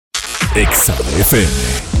Exa FM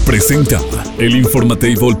presenta el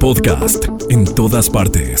Informatable Podcast. En todas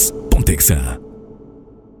partes, ponte Exa.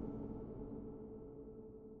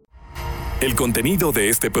 El contenido de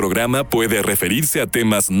este programa puede referirse a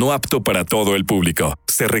temas no apto para todo el público.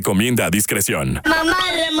 Se recomienda a discreción.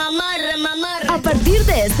 Mamarre, mamarre, mamarre. A partir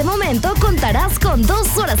de este momento contarás con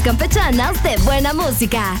 2 horas campechanas de buena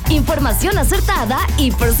música, información acertada y,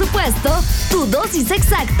 por supuesto, tu dosis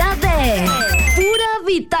exacta de pura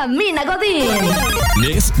vitamina Godín.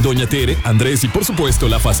 Nes, Doña Tere, Andrés y, por supuesto,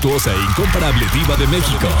 la fastuosa e incomparable Diva de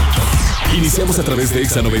México. Iniciamos a través de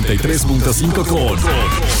Exa 93.5 con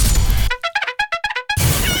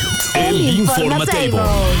el Informatable.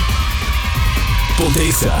 Ponte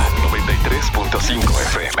Exa 93.5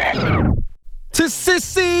 FM.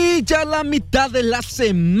 Sí, ya la mitad de la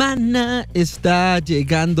semana está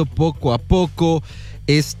llegando poco a poco.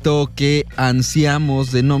 Esto que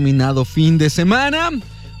ansiamos denominado fin de semana.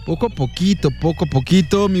 Poco a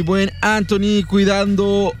poquito, mi buen Anthony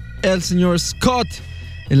cuidando el señor Scott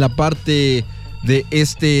en la parte de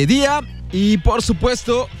este día. Y por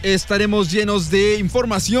supuesto estaremos llenos de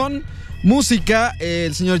información, música.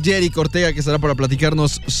 El señor Yerik Ortega, que estará para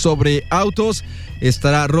platicarnos sobre autos.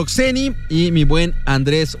 Estará Roxeni y mi buen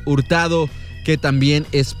Andrés Hurtado, que también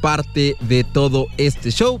es parte de todo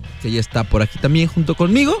este show, que ya está por aquí también junto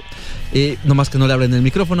conmigo. Nomás que no le abren el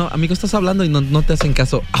micrófono. Amigo, estás hablando y no te hacen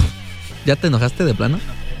caso. ¿Ya te enojaste de plano?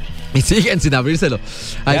 Y siguen sin abrírselo.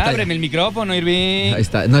 Ahí está. Ábreme el micrófono, Irving. Ahí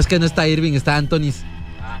está. No, es que no está Irving, está Antonis.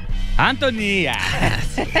 Anthony.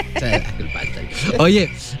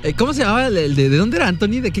 Oye, ¿cómo se llamaba ¿de dónde era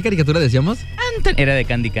Anthony? ¿De qué caricatura decíamos? Anthony. Era de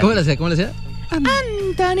Candy Candy. ¿Cómo le decía?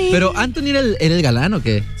 Anthony. ¿Pero Anthony era el galán o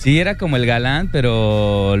qué? Sí, era como el galán,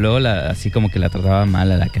 pero luego así como que la trataba mal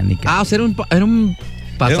a la Candy Candy. Ah, o sea, era un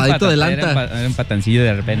pasadito de lanta. Era un patancillo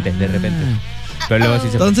de repente. Pero luego sí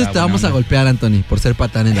se Entonces te vamos a golpear, Anthony, por ser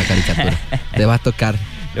patán en la caricatura. Te va a tocar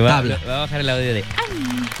tabla. Le voy a bajar el audio de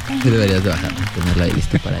Sí, deberías de bajar, tenerlo ahí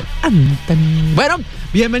listo para él. Anthony. Bueno,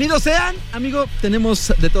 bienvenidos sean, amigo.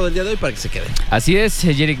 Tenemos de todo el día de hoy para que se queden. Así es,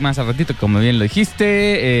 Yerik, más al ratito, como bien lo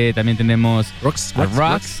dijiste. También tenemos a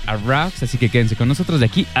Rocks, así que quédense con nosotros de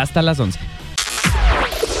aquí hasta las 11.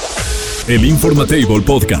 El Informatable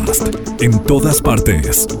Podcast. En todas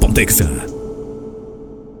partes, ponte Exa.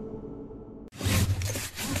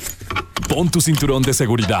 Pon tu cinturón de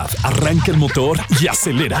seguridad, arranca el motor y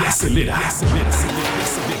acelera.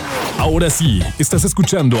 Ahora sí, estás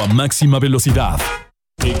escuchando a máxima velocidad.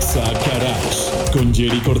 Exa Garage con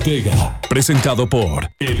Yerik Ortega. Presentado por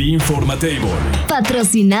el Informatable.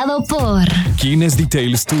 Patrocinado por Kines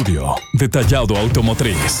Detail Studio. Detallado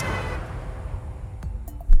automotriz.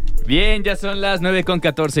 Bien, ya son las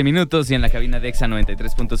 9:14 y en la cabina de Exa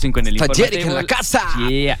 93.5 en el Informatable. Yerik en la casa.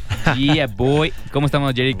 Yeah, boy. ¿Cómo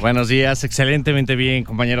estamos, Yerik? Buenos días, excelentemente bien,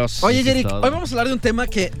 compañeros. Oye, Yerik, hoy vamos a hablar de un tema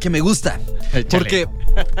que me gusta. Échale. Porque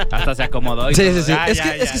hasta se acomodó. Y sí. todo.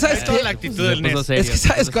 Es que ¿sabes qué? La actitud del NES. Es que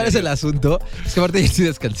 ¿sabes cuál es el asunto? Es que aparte yo estoy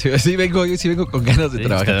descansado. Sí vengo con ganas de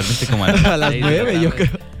trabajar. Te dormiste como a las 9, yo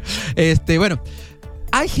creo. Bueno,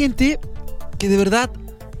 hay gente que de verdad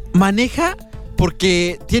maneja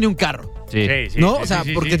porque tiene un carro. Sí, ¿no? O sea,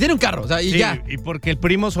 porque tiene un carro, o sea, y ya. Y porque el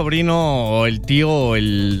primo, sobrino, o el tío,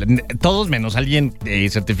 todos menos alguien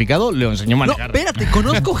certificado le enseñó a manejar. No,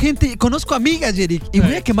 espérate, conozco amigas, Yerik, y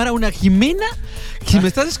voy a quemar a una Jimena, si me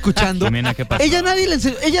estás escuchando. Jimena, ¿qué pasó? Ella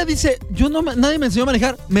dice, nadie me enseñó a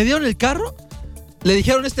manejar, me dieron el carro, le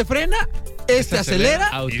dijeron frena, acelera,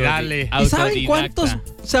 y dale. ¿Y saben cuántos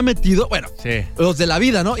se ha metido? Bueno, sí. Los de la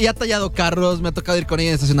vida, ¿no? Y ha tallado carros, me ha tocado ir con ella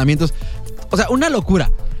en estacionamientos. O sea, una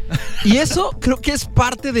locura. Y eso creo que es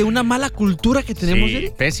parte de una mala cultura que tenemos, sí,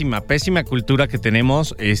 Yerik. pésima cultura que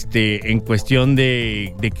tenemos en cuestión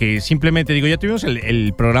de que simplemente, ya tuvimos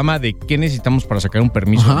el programa de qué necesitamos para sacar un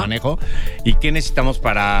permiso de manejo y qué necesitamos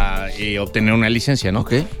para obtener una licencia, ¿no?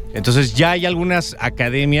 Ok. Entonces ya hay algunas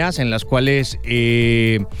academias en las cuales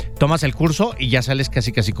tomas el curso y ya sales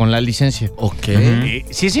casi con la licencia. Ok.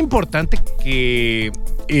 Sí es importante que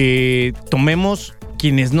tomemos,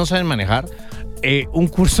 quienes no saben manejar, un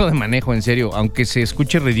curso de manejo, en serio, aunque se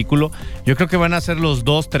escuche ridículo, yo creo que van a ser los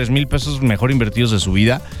 2-3 mil pesos mejor invertidos de su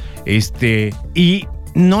vida. Y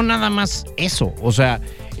no nada más eso, o sea,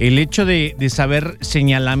 el hecho de saber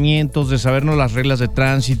señalamientos, de sabernos las reglas de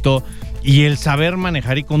tránsito y el saber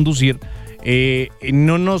manejar y conducir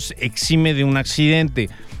no nos exime de un accidente.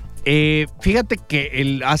 Fíjate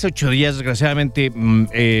que hace 8 días, desgraciadamente,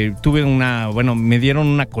 tuve me dieron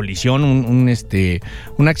una colisión,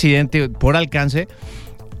 un accidente por alcance,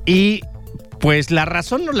 y pues la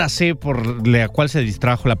razón no la sé por la cual se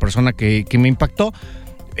distrajo la persona que me impactó,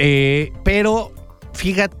 pero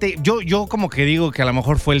fíjate, yo como que digo que a lo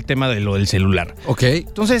mejor fue el tema de lo del celular. Ok.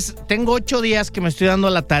 Entonces, tengo 8 días que me estoy dando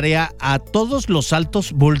la tarea a todos los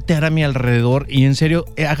saltos voltear a mi alrededor y en serio,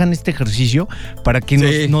 hagan este ejercicio para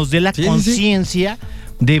que nos dé la conciencia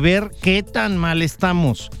de ver qué tan mal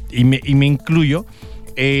estamos. Y me incluyo.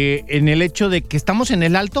 En el hecho de que estamos en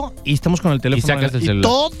el alto y estamos con el teléfono. Y sacas el celular.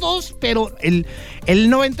 Todos, pero el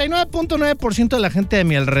 99.9% de la gente de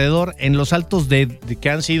mi alrededor en los saltos de que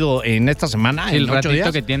han sido en esta semana, el en 8 ratito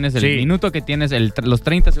días, que tienes, el minuto que tienes, los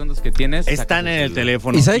 30 segundos que tienes. están en el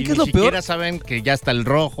teléfono. ¿Y saben qué es lo peor? Ni siquiera saben que ya está el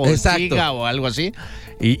rojo, el siga o algo así.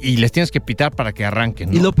 Y les tienes que pitar para que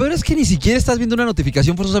arranquen, ¿no? Y lo peor es que ni siquiera estás viendo una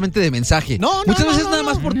notificación forzosamente de mensaje. Muchas veces nada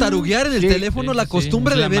más por taruguear en el teléfono, la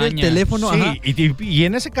costumbre de ver el teléfono. Sí, ajá. Y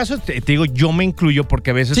en ese caso, te digo, yo me incluyo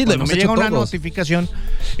porque a veces cuando me llega una notificación,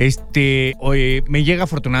 me llega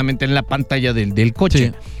afortunadamente en la pantalla del coche.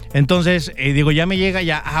 Sí. Entonces, digo, ya me llega,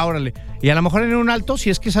 órale. Y a lo mejor en un alto,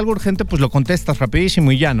 si es que es algo urgente, pues lo contestas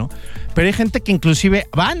rapidísimo y ya, ¿no? Pero hay gente que inclusive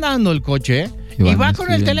va andando el coche y va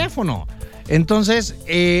con el teléfono. Entonces,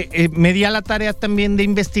 me di a la tarea también de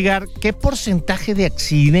investigar qué porcentaje de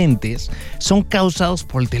accidentes son causados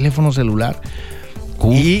por el teléfono celular.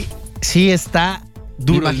 Y sí está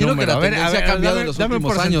duro. Me imagino que la tendencia ha cambiado en los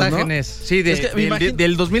últimos años, ¿no? Sí,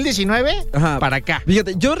 del 2019 para acá.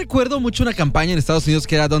 Fíjate, yo recuerdo mucho una campaña en Estados Unidos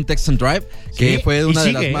que era Don't Text and Drive, que fue una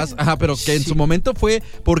de las más... pero que en su momento fue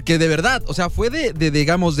porque de verdad, o sea, fue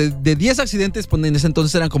digamos, de 10 accidentes, pues en ese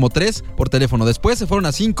entonces eran como 3 por teléfono. Después se fueron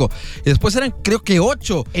a 5. Y después eran, creo que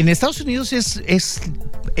 8. En Estados Unidos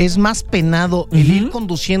es más penado el ir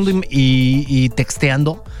conduciendo y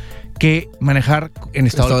texteando que manejar en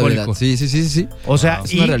estado alcohólico. Sí. O sea,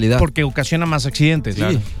 es una realidad. Porque ocasiona más accidentes.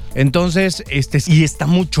 Claro. Entonces, y está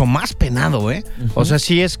mucho más penado, ¿eh? O sea,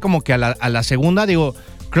 sí es como que a la segunda, digo,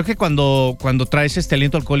 creo que cuando traes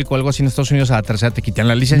aliento alcohólico o algo así en Estados Unidos, a la tercera te quitan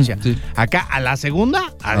la licencia. Sí. Acá, a la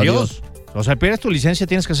segunda, adiós. O sea, pierdes tu licencia,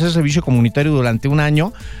 tienes que hacer servicio comunitario durante un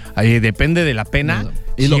año. Depende de la pena.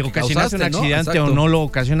 Y si lo que ocasionaste un accidente, ¿no? o no lo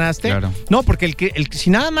ocasionaste. Claro. No, porque si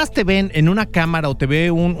nada más te ven en una cámara o te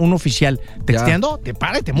ve un oficial texteando, te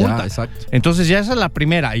para y te multa. Exacto. Entonces ya esa es la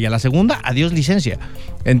primera. Y a la segunda, adiós licencia.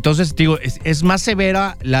 Entonces, digo, es más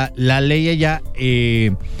severa la ley allá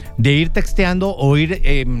de ir texteando o ir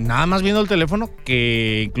nada más viendo el teléfono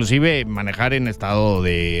que inclusive manejar en estado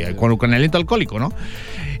con aliento alcohólico, ¿no?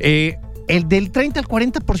 El del 30 al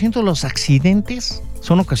 40% de los accidentes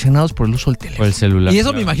son ocasionados por el uso del teléfono. Por el celular. Y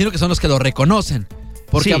eso me imagino que son los que lo reconocen.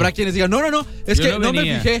 Porque habrá quienes digan, no, es que no me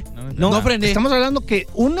fijé, no frené. Estamos hablando que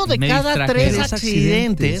uno de cada 3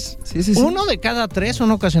 accidentes, uno de cada 3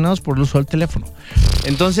 son ocasionados por el uso del teléfono.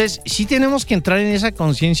 Entonces, sí tenemos que entrar en esa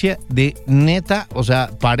conciencia de neta, o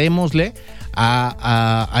sea, parémosle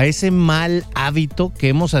a ese mal hábito que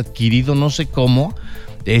hemos adquirido, no sé cómo.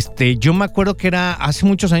 Yo me acuerdo que era hace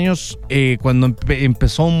muchos años cuando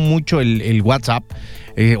empezó mucho el WhatsApp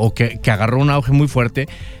o que agarró un auge muy fuerte.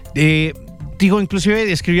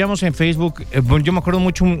 Inclusive escribíamos en Facebook, yo me acuerdo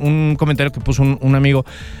mucho un comentario que puso un amigo,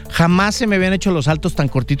 jamás se me habían hecho los saltos tan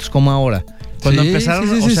cortitos como ahora. Cuando empezaron,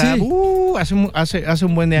 hace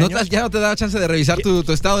un buen de años. Ya no te daba chance de revisar tu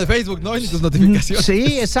estado de Facebook, ¿no? Y tus notificaciones.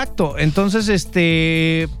 Sí, exacto. Entonces,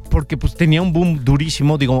 porque pues tenía un boom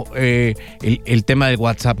durísimo, digo, el tema del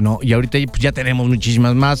WhatsApp, ¿no? Y ahorita pues, ya tenemos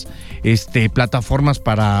muchísimas más plataformas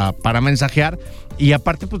para mensajear. Y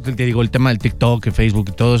aparte, pues te digo, el tema del TikTok, el Facebook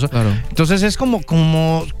y todo eso. Claro. Entonces es como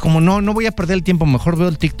no voy a perder el tiempo, mejor veo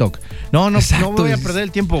el TikTok. No voy a perder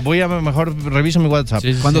el tiempo, mejor reviso mi WhatsApp.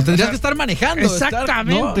 Sí, cuando tendrías que estar manejando.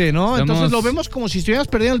 Exactamente, ¿no? Entonces lo vemos como si estuvieras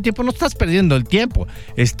perdiendo el tiempo. No estás perdiendo el tiempo,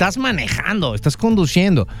 estás manejando, estás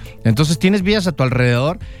conduciendo. Entonces tienes vías a tu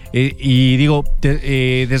alrededor y digo,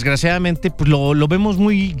 desgraciadamente, pues lo vemos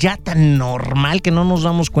muy ya tan normal que no nos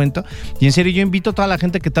damos cuenta. Y en serio, yo invito a toda la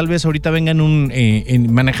gente que tal vez ahorita vengan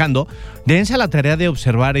manejando, dense a la tarea de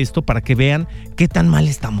observar esto para que vean qué tan mal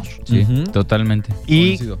estamos. Sí, totalmente.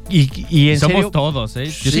 Y en somos serio, todos,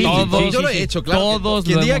 ¿eh? Sí, todos, yo lo he hecho, claro. Todos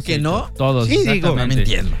quien lo diga hemos que hecho. no, todos. Sí, digo, me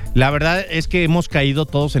entiendo. La verdad es que hemos caído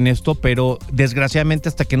todos en esto, pero desgraciadamente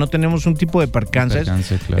hasta que no tenemos un tipo de percances,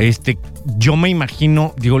 claro. Yo me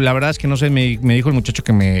imagino, digo, la verdad es que no sé, me dijo el muchacho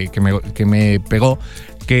que me pegó,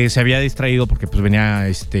 que se había distraído porque pues venía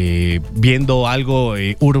viendo algo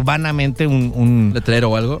urbanamente, un letrero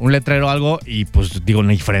o algo. Un letrero o algo, y pues digo,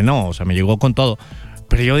 ni frenó, o sea, me llegó con todo.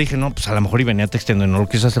 Pero yo dije, no, pues a lo mejor y venía texteando y no lo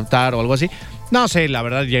quiso aceptar o algo así. No sé, la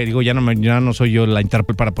verdad, ya no soy yo la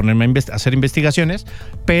intérprete para ponerme a hacer investigaciones,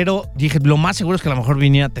 pero dije, lo más seguro es que a lo mejor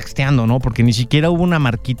venía texteando, ¿no? Porque ni siquiera hubo una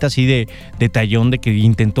marquita así de tallón de que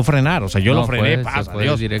intentó frenar. O sea, yo lo frené, pasa,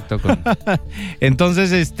 Dios. Directo con...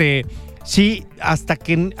 Entonces, Sí, hasta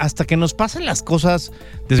que nos pasen las cosas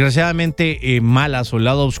desgraciadamente malas o el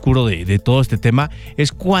lado oscuro de todo este tema,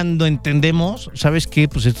 es cuando entendemos, ¿sabes qué?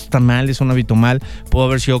 Pues esto está mal, es un hábito mal, pudo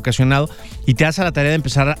haber sido ocasionado, y te das a la tarea de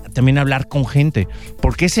empezar también a hablar con gente,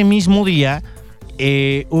 porque ese mismo día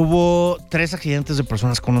hubo 3 accidentes de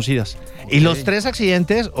personas conocidas. Okay. Y los 3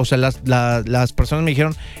 accidentes, o sea, las personas me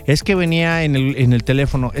dijeron, es que venía en el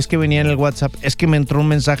teléfono, es que venía en el WhatsApp, es que me entró un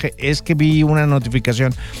mensaje, es que vi una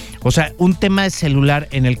notificación. O sea, un tema de celular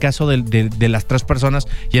en el caso de las 3 personas.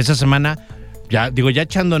 Y esa semana, ya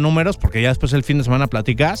echando números, porque ya después el fin de semana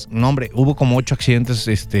platicas, no hombre, hubo como 8 accidentes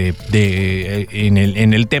en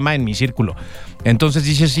el tema en mi círculo. Entonces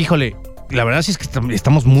dices, híjole, la verdad sí es que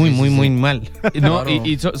estamos muy mal. No,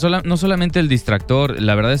 y no solamente el distractor,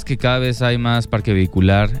 la verdad es que cada vez hay más parque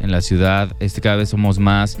vehicular en la ciudad, cada vez somos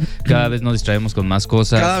más, cada vez nos distraemos con más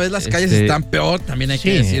cosas. Cada vez las calles están peor, también hay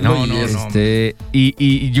que decirlo.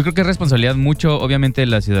 Y yo creo que es responsabilidad mucho, obviamente, de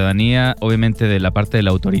la ciudadanía, obviamente de la parte de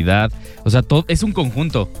la autoridad, o sea, todo es un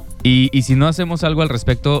conjunto. Y si no hacemos algo al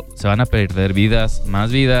respecto, se van a perder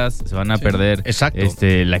más vidas, se van a perder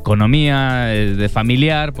la economía de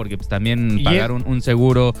familiar, porque pues también pagar un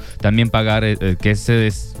seguro, también pagar, que ese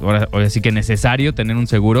es ahora sí que necesario tener un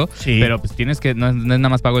seguro, pero pues tienes que, no es nada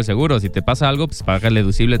más pago el seguro, si te pasa algo, pues paga el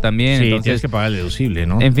deducible también. Sí, entonces, tienes que pagar el deducible,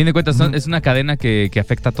 ¿no? En fin de cuentas, es una cadena que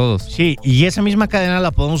afecta a todos. Sí, y esa misma cadena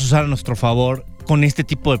la podemos usar a nuestro favor con este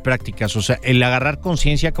tipo de prácticas, o sea, el agarrar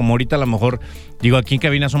conciencia, como ahorita a lo mejor, digo, aquí en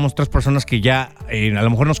cabina somos 3 personas que ya a lo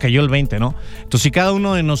mejor nos cayó el 20, ¿no? Entonces, si cada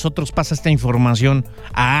uno de nosotros pasa esta información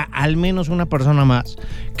a al menos una persona más,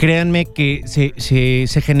 créanme que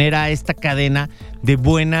se genera esta cadena de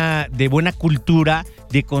buena cultura,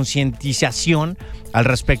 de concientización al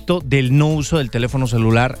respecto del no uso del teléfono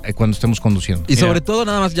celular cuando estemos conduciendo. Y sobre todo,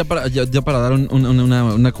 nada más, ya para dar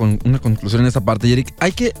una conclusión en esta parte, Yerik,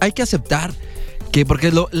 hay que aceptar que,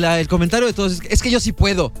 porque el comentario de todos es que yo sí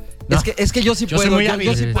puedo. No. Es que yo sí puedo.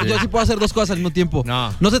 Yo sí puedo hacer 2 cosas al mismo tiempo.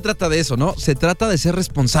 No se trata de eso, ¿no? Se trata de ser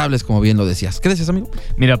responsables, como bien lo decías. ¿Qué decías, amigo?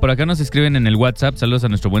 Mira, por acá nos escriben en el WhatsApp. Saludos a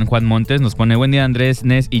nuestro buen Juan Montes. Nos pone: buen día, Andrés,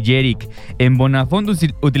 Nes y Yerik. En Bonafont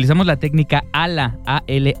utilizamos la técnica ALA,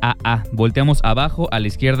 A-L-A-A. Volteamos abajo, a la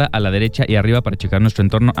izquierda, a la derecha y arriba para checar nuestro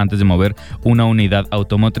entorno antes de mover una unidad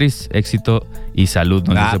automotriz. Éxito y salud,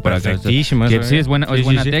 nos dice por acá. Perfectísimo. Que sí, es buena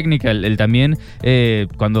técnica. El también,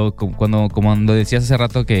 cuando decías hace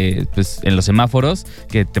rato que pues en los semáforos,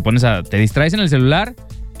 que te distraes en el celular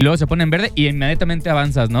y luego se pone en verde y inmediatamente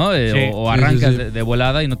avanzas, ¿no? O arrancas de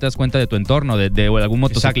volada y no te das cuenta de tu entorno, de algún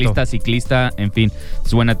motociclista, ciclista, en fin.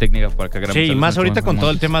 Es buena técnica para que Sí, y más ahorita con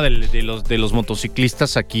todo el tema de los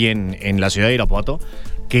motociclistas aquí en la ciudad de Irapuato,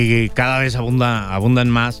 que cada vez abundan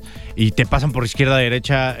más y te pasan por izquierda,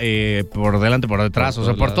 derecha, por delante, por detrás,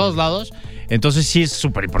 por todos lados. Entonces sí es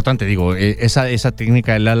súper importante, digo, esa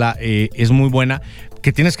técnica del ala es muy buena,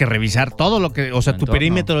 que tienes que revisar todo lo que, o sea, tu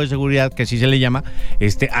perímetro de seguridad, que así se le llama,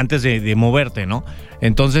 antes de moverte, ¿no?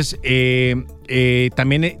 Entonces,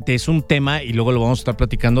 también es un tema, y luego lo vamos a estar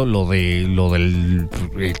platicando, lo del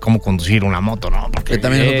cómo conducir una moto, ¿no? Porque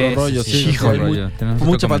también es otro rollo,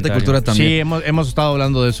 mucha falta de cultura también. Sí, hemos estado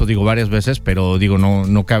hablando de eso, digo, varias veces, pero digo,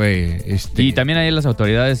 no cabe. Y también ahí las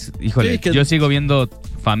autoridades, híjole, yo sigo viendo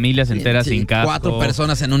familias enteras sin casco. 4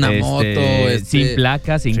 personas en una moto. Sin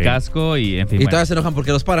placa, sin casco y en fin. Y todavía se enojan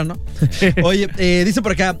porque los paran, ¿no? Oye, dice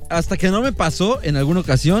por acá, hasta que no me pasó en alguna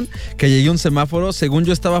ocasión que llegué a un semáforo, según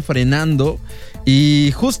yo estaba frenando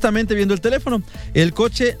y justamente viendo el teléfono. El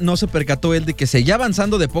coche no se percató él de que seguía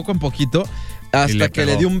avanzando de poco en poquito hasta que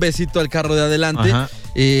le dio un besito al carro de adelante.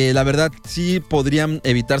 La verdad, sí podrían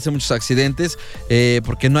evitarse muchos accidentes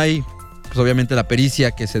porque no hay, pues obviamente, la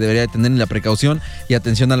pericia que se debería de tener, ni la precaución y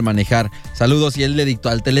atención al manejar. Saludos, y él le dictó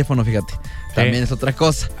al teléfono, fíjate. También es otra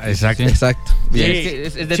cosa. Exacto. Bien.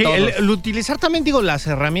 Es de todos. El utilizar también, digo, las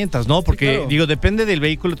herramientas, ¿no? Porque, claro, digo, depende del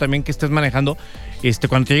vehículo también que estés manejando.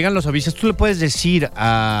 Cuando te llegan los avisos, tú le puedes decir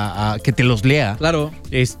a que te los lea. Claro.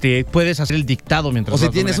 Puedes hacer el dictado mientras vas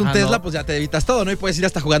manejando. O si tienes un Tesla, pues ya te evitas todo, ¿no? Y puedes ir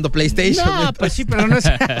hasta jugando PlayStation. No, pues sí, pero no es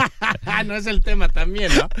no es el tema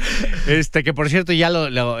también, ¿no? Que por cierto, ya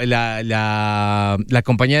la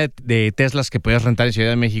compañía de Teslas que podías rentar en Ciudad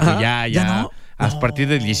de México, ya no. A partir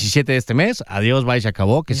del 17 de este mes, adiós, bye, se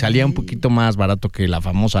acabó, que salía un poquito más barato que la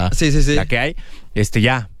famosa, la que hay.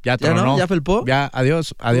 Ya tronó. ¿No? ¿Ya felpó? Ya,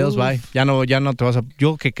 adiós, bye. Ya no te vas a...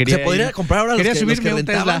 Yo que quería... ¿Se podría comprar ahora los que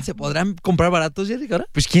rentaban? ¿Se podrán comprar baratos, Yerik, ahora?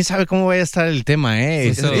 Pues quién sabe cómo vaya a estar el tema,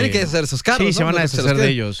 ¿eh? Se tienen que deshacer esos carros, Sí, se van a deshacer de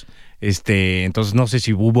ellos. Entonces no sé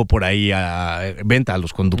si hubo por ahí venta a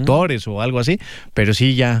los conductores o algo así, pero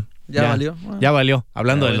sí ya Ya valió. Ya valió.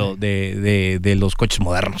 Hablando de los coches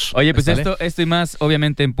modernos. Oye, pues esto y más,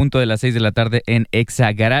 obviamente, en punto de las 6 de la tarde en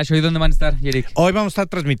Exa Garage. ¿Hoy dónde van a estar, Yerik? Hoy vamos a estar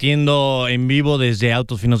transmitiendo en vivo desde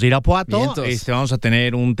Autos Finos de Irapuato. Vamos a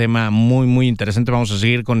tener un tema muy, muy interesante. Vamos a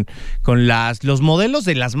seguir con los modelos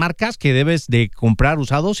de las marcas que debes de comprar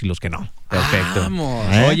usados y los que no. Perfecto. Vamos.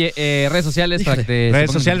 Oye, redes sociales para que te...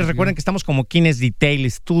 Redes sociales, recuerden que estamos como Kines Detail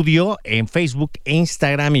Studio en Facebook,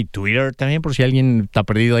 Instagram y Twitter también, por si alguien está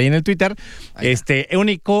perdido ahí en el Twitter.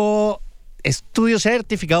 Único estudio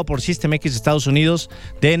certificado por System X Estados Unidos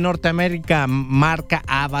de Norteamérica, marca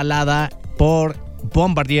avalada por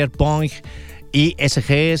Bombardier, Boeing y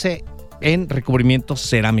SGS en recubrimientos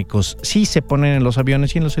cerámicos. Si se ponen en los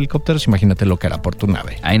aviones y en los helicópteros, imagínate lo que hará por tu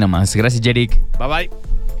nave. Ahí nomás. Gracias, Yerik. Bye bye.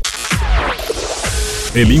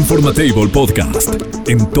 El Informatable Podcast.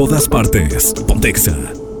 En todas partes. Pontexa.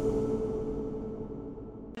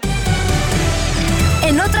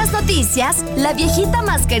 En otras noticias, la viejita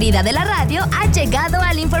más querida de la radio ha llegado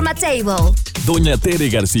al Informatable. Doña Tere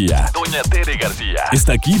García. Doña Tere García.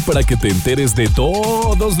 Está aquí para que te enteres de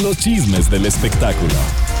todos los chismes del espectáculo.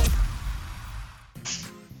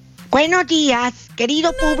 Buenos días,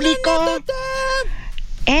 querido público.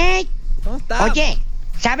 ¿Cómo está? Oye,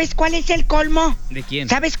 ¿sabes cuál es el colmo? ¿De quién?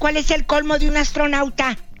 ¿Sabes cuál es el colmo de un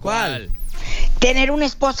astronauta? ¿Cuál? Tener una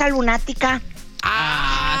esposa lunática.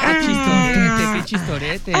 Qué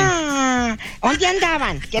chistorete. ¿Dónde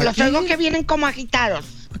andaban? Que los ¿Aquí? oigo que vienen como agitados.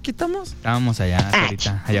 ¿Aquí estamos? Estábamos allá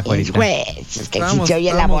afuera. Pues, es que sí se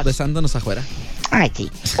oye la voz. Besándonos afuera. Ay, sí.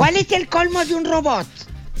 ¿Cuál es el colmo de un robot?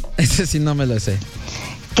 Ese sí no me lo sé.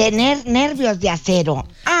 Tener nervios de acero.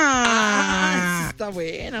 Está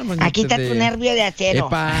buena, hermanito. Aquí está tu nervio de acero.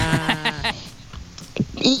 Epa.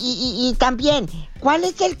 Y también, ¿cuál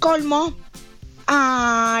es el colmo?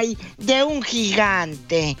 Ay, de un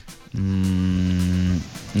gigante.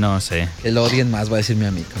 No sé. Que lo odien más, va a decir mi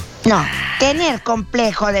amigo. No, tener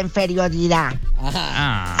complejo de inferioridad.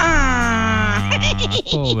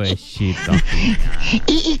 Pobrecito.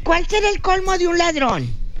 ¿Y cuál será el colmo de un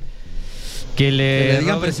ladrón? Que le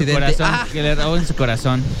digan roben su presidente. corazón. Que le roben su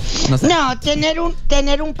corazón. No sé. No,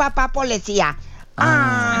 tener un papá policía.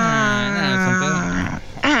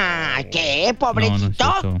 ¿Qué?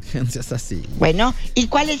 Pobrecito. No Es así. Bueno, ¿y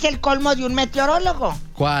cuál es el colmo de un meteorólogo?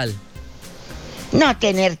 ¿Cuál? No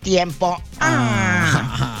tener tiempo.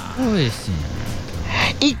 Pobrecito.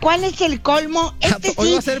 ¿Y cuál es el colmo?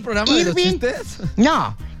 ¿Hoy va a ser el programa de los chistes?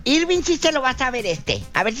 No, Irving sí se lo va a saber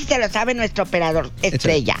A ver si se lo sabe nuestro operador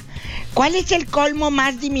estrella. ¿Cuál es el colmo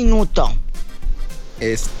más diminuto?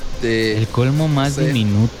 El colmo más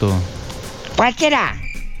diminuto. ¿Cuál será?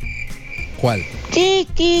 ¿Cuál?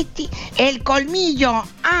 El colmillo.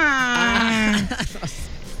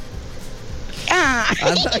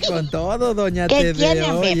 Anda con todo, doña ¿Qué Tere. tiene,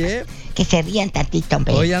 hombre? Oye, Que se rían tantito,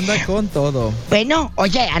 hombre. hoy anda con todo. Bueno,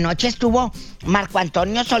 oye, anoche estuvo Marco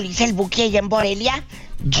Antonio Solís, el buque allá en Morelia.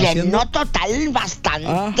 Llenó total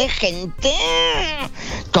bastante gente.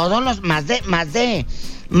 Todos los más de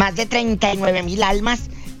 39,000 almas.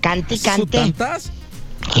 Cante y cante. ¿Tantas?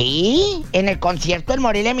 Sí, en el concierto en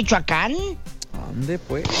Morelia, Michoacán. ¿Dónde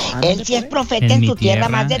pues? Él sí es profeta en su tierra,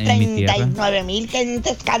 más de en mi tierra. 39,000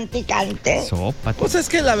 gentes cante y cante. Sopa. Pues es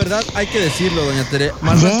que la verdad hay que decirlo, doña Tere.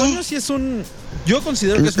 Marco Antonio sí es yo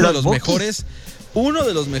considero que es uno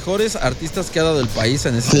de los mejores artistas que ha dado el país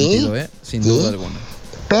en ese sentido, sin duda alguna.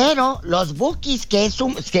 Pero los bookies, que es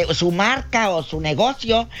su marca o su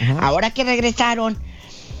negocio, ahora que regresaron,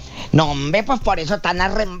 no, hombre, pues por eso están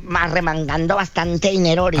arremangando bastante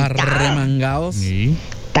dinero ahorita. Arremangados. Sí.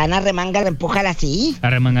 Están arremangando, empújala así.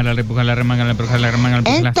 Arremangala, empújala.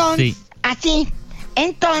 Entonces, Sí. así.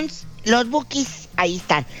 Entonces, los bookies ahí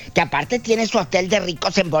están. Que aparte tiene su hotel de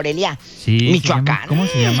ricos en Morelia, Sí, Michoacán. ¿Cómo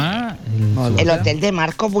se llama? El hotel de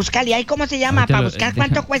Marco, búscale ahí cómo se llama, para buscar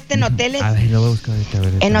cuánto cuesta en hoteles. A ver, lo voy a buscar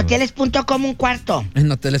ahorita. En hoteles.com un cuarto. En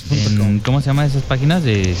hoteles.com. ¿Cómo se llaman esas páginas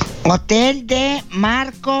de...? Hotel de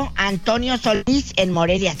Marco Antonio Solís en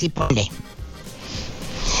Morelia, así ponle.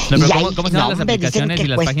 No, pero Y ¿cómo ahí, se llaman no, las hombre, dicen aplicaciones que y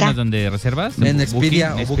las cuesta- páginas donde reservas? En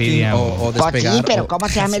Expedia o Pues Despegar. sí, pero ¿cómo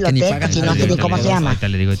se llama el que ni hotel? pagan. Si no sé ni cómo se llama. Ahorita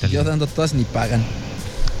le digo. Yo dando todas ni pagan.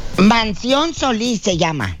 Mansión Solís se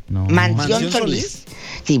llama. No. Mansión ¿Mansión Solís.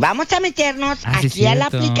 Sí, vamos a meternos Sí, aquí a la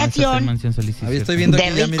cierto, ese aplicación Mansión Solís, sí, Estoy cierto. viendo de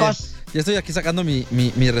aquí ya, mire. ricos. Ya estoy aquí sacando mi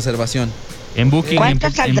reservación. En Booking, ¿Cuánto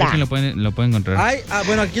en saldrá? Booking lo pueden encontrar.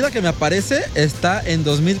 Bueno, aquí la que me aparece está en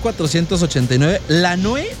 2,489.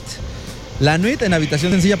 La nuit en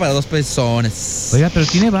habitación sencilla para 2 personas. Oiga, pero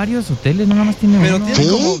tiene varios hoteles, no nada más tiene Pero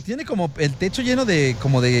uno. tiene como el techo lleno de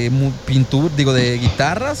pintura, de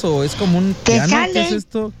guitarras, o es como un ¿Qué piano. sale? ¿Qué es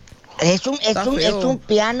esto? Es un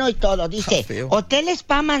piano y todo. Dice, Hotel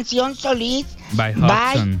Spa Mansión Solís by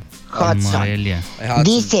Hudson. Morelia.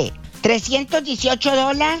 Dice,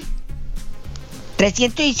 $318.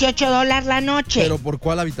 $318 la noche. ¿Pero por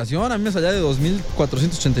cuál habitación? A mí me salía de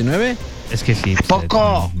 2,489. Es que sí. ¿A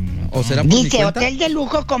poco? ¿O será por Dice, mi cuenta? hotel de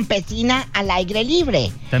lujo con piscina al aire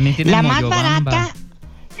libre. También tiene la más Moyobamba. barata,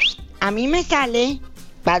 a mí me sale,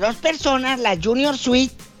 para 2 personas, la Junior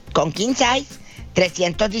Suite con King Size,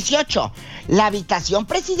 $318. La habitación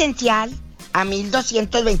presidencial, a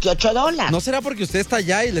 $1,228. ¿No será porque usted está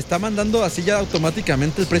allá y le está mandando así ya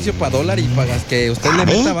automáticamente el precio para dólar y pagas que usted le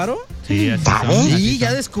meta varo? Sí, así ¿Sabe? son, Sí, así ya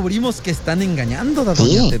son. descubrimos que están engañando a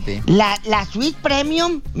Sí. Doña Tere. La Suite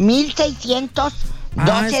Premium, $1,612.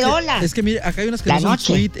 Es que mire, acá hay unas que La no son noche.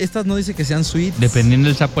 suite. Estas no dice que sean suites. Dependiendo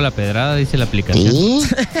del sapo la pedrada, dice la aplicación. Sí,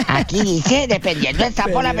 aquí dice, dependiendo del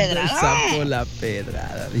sapo la Dependiendo del pedrada. sapo la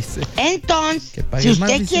pedrada, dice. Entonces, Que pagues si usted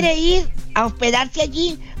más, dice. quiere ir a hospedarse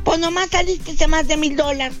allí, pues nomás saliste más de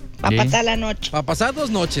 $1,000 para Sí. pasar la noche. Para pasar 2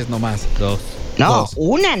 noches nomás. 2. No, 2.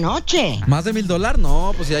 una noche. ¿Más de $1,000?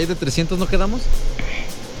 No, pues si hay de 300 no quedamos.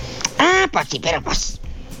 Ah, pues sí, pero pues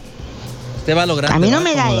Usted va a lo grande. A mí no ¿va?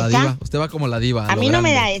 me da Como la esa. diva. Usted va como la diva. a lo mí no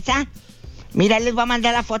me grande. da esa. Mira, les voy a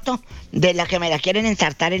mandar la foto de la que me la quieren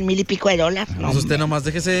ensartar en $1,000 y pico. No, Pues usted nomás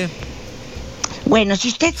déjese. Bueno, si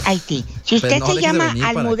usted, si usted no, se déjese llama venir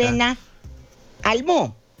para Almudena,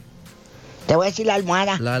 Almu, te voy a decir la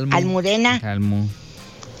almohada, La Almu. Almudena, Calmo.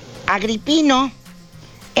 Agripino,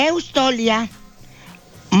 Eustolia,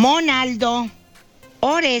 Monaldo,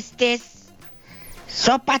 Orestes,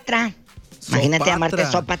 Sópatra. Imagínate llamarte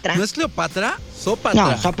Sópatra. ¿No es Cleopatra? Sópatra.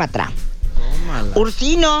 No, Sópatra. Tómala.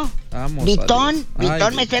 Ursino, Vamos, Vitón. adiós. Vitón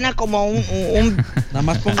Ay, me suena como un Nada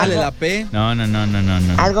más póngale Algo- la P. No.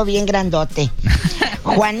 algo bien grandote.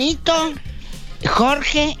 Juanito,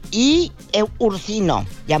 Jorge y Ursino.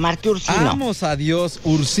 Llamarte Ursino. Vamos, adiós,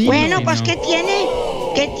 Ursino. Bueno, Sí, pues no. ¿qué tiene?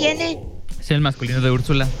 ¿Qué tiene? Es el masculino de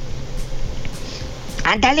Úrsula.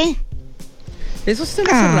 Ándale. Eso sí se me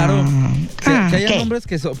hace raro. Que haya ¿qué? nombres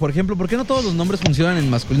que, por ejemplo, ¿por qué no todos los nombres funcionan en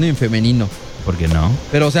masculino y en femenino? ¿Por qué no?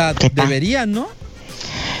 Pero, o sea, Sepa. deberían, ¿no?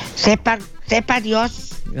 Sepa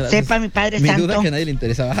Dios, Gracias. sepa mi Padre Mi Santo, duda que a nadie le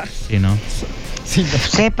interesaba. Sí, no. Sí, no.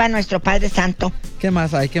 sepa nuestro Padre Santo. ¿Qué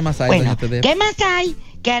más hay? ¿Qué más hay, Bueno, Doña Tere? ¿qué más hay?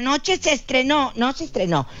 Que anoche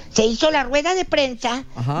se hizo la rueda de prensa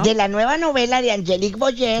Ajá. de la nueva novela de Angelique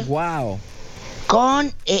Boyer Wow.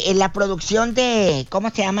 con la producción de, ¿cómo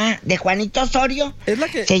se llama? De Juanito Osorio. Es la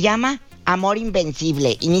que... Se llama Amor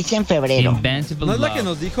Invencible, inicia en febrero. Invincible ¿No es la Love. que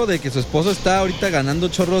nos dijo de que su esposo está ahorita ganando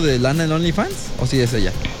chorro de lana en OnlyFans? ¿O sí es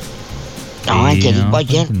ella? No, Sí, Angelique no,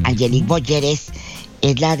 Boyer, pues, no. Angelique Boyer es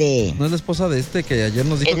la de... ¿No es la esposa de este que ayer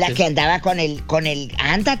nos dijo Es la que andaba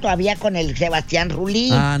anda todavía con el Sebastián Rulli.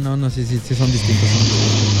 Ah, no, sí son distintos.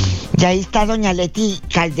 Y ahí está doña Leti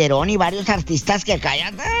Calderón y varios artistas que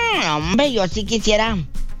callan. Hombre, yo sí quisiera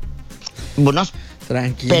unos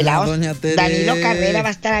Tranquila, pelados. Doña Tere. Danilo Carrera va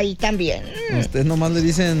a estar ahí también. Ustedes nomás le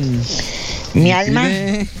dicen... Mi alma.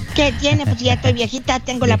 Pibe. ¿Qué tiene? Pues ya estoy viejita,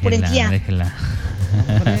 tengo la purencia. Déjela.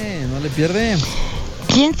 Hombre, no le pierde.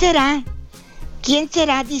 ¿Quién será?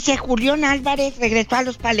 Dice Julián Álvarez, regresó a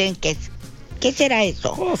los palenques. ¿Qué será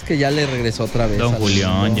eso? Pues que ya le regresó otra vez. Don al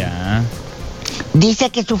Julián, mundo. ya. Dice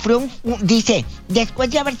que sufrió dice, después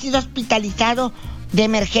de haber sido hospitalizado de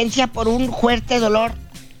emergencia por un fuerte dolor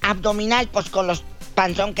abdominal, pues con los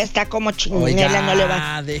panzón que está como chinguinela, Oiga, no le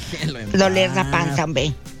va déjenlo en a doler paz. la panza,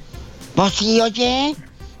 hombre. Pues sí, oye.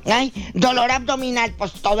 Ay, dolor abdominal,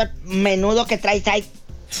 pues todo el menudo que traes ahí,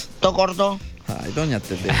 todo gordo. Ay, Doña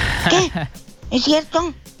Tere. ¿Qué? ¿Es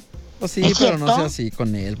cierto? Pues sí, ¿Es pero no cierto? sea así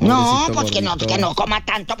con él. No, pobrecito pues gordito. que no coma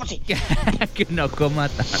tanto, pues sí. Que no coma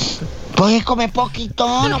tanto. Pues come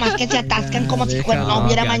poquito, nomás que se atascan como si no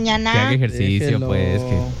hubiera Que mañana. haga ejercicio, Déjelo. pues.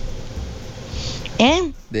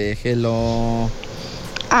 ¿Eh? Déjelo.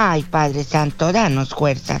 Ay, Padre Santo, danos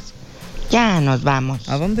fuerzas. Ya nos vamos.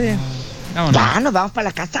 ¿A dónde? Vámonos. Ya nos vamos para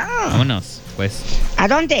la casa. Vámonos, pues. ¿A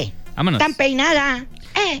dónde? Vámonos. Tan peinada.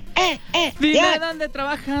 Dime Ya. dónde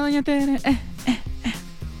trabaja Doña Tere.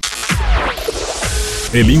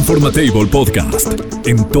 El Informatable Podcast.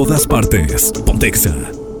 En todas partes. Pontexa.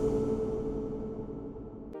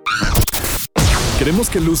 Queremos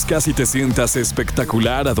que luzcas y te sientas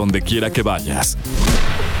espectacular a donde quiera que vayas.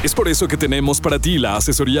 Es por eso que tenemos para ti la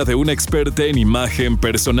asesoría de una experta en imagen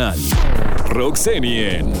personal. Roxeni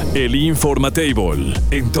en El Informatable.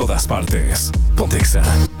 En todas partes. Pontexa.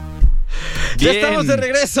 ¡Ya estamos de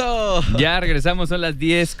regreso! Ya regresamos, son las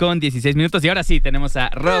 10:16 y ahora sí, tenemos a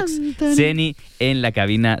Roxeni en la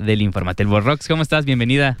cabina del Informatable. Rox, ¿cómo estás?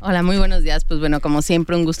 Bienvenida. Hola, muy buenos días. Pues bueno, como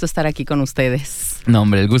siempre, un gusto estar aquí con ustedes. No,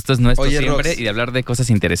 hombre, el gusto es nuestro. Oye, siempre Rox, y de hablar de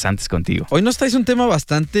cosas interesantes contigo. Hoy nos traes un tema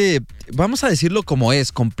bastante, vamos a decirlo como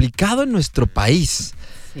es, complicado en nuestro país.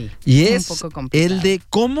 Sí, Y un es poco complicado. el de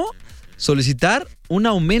cómo solicitar un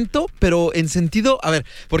aumento, pero en sentido, a ver,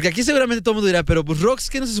 porque aquí seguramente todo el mundo dirá, pero pues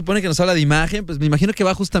Rox, ¿qué no se supone que nos habla de imagen? Pues me imagino que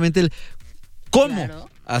va justamente el cómo Claro,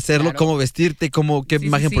 hacerlo, claro. cómo vestirte, qué Sí,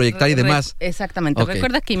 imagen sí, proyectar y demás. Exactamente. Ok.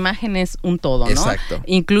 Recuerda que imagen es un todo, ¿no? Exacto.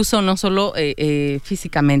 Incluso no solo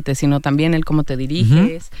físicamente, sino también el cómo te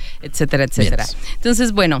diriges, etcétera, etcétera. Bien.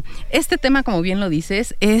 Entonces, bueno, este tema, como bien lo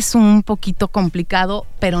dices, es un poquito complicado,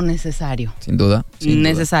 pero necesario. Sin duda.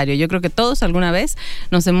 Necesario. Yo creo que todos alguna vez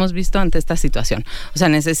nos hemos visto ante esta situación. O sea,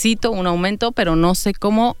 necesito un aumento, pero no sé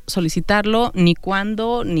cómo solicitarlo, ni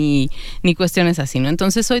cuándo, ni cuestiones así, ¿no?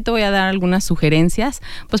 Entonces, hoy te voy a dar algunas sugerencias,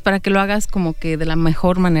 pues para que lo hagas como que de la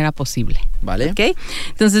mejor manera posible. ¿Vale? ¿Ok?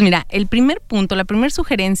 Entonces, mira, el primer punto, la primera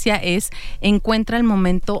sugerencia es encuentra el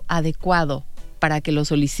momento adecuado para que lo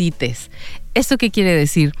solicites. ¿Esto qué quiere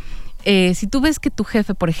decir? Si tú ves que tu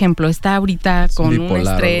jefe, por ejemplo, está ahorita con un bipolar o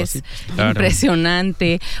algo estrés así. Claro.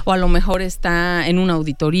 impresionante, o a lo mejor está en una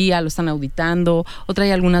auditoría, lo están auditando, o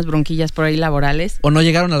trae algunas bronquillas por ahí laborales. O no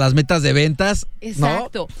llegaron a las metas de ventas.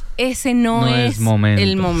 Exacto. Ese no es momento.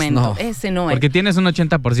 el momento. No. Ese no es. Porque tienes un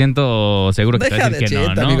 80% seguro que te va Deja a de decir que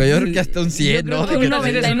 80, no, ¿no? amigo. Yo creo que hasta un 100, Yo ¿no? creo De que que un te-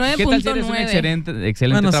 99. ¿Qué tal si eres un 9.9? excelente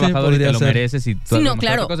Bueno, sí, trabajador y te podría lo ser. mereces y Sí, no,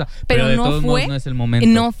 claro, pero de no todos fue, modos no es el momento.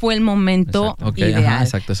 no fue el momento Exacto. Ok, ideal. ajá,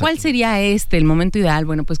 exacto. ¿Cuál sería el momento ideal?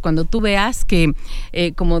 Bueno, pues cuando tú veas que,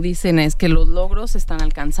 como dicen, es que los logros se están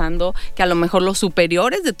alcanzando, que a lo mejor los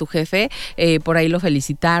superiores de tu jefe por ahí lo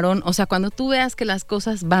felicitaron. O sea, cuando tú veas que las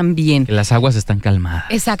cosas van bien. Que las aguas están calmadas.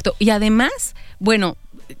 Exacto. Y además, bueno,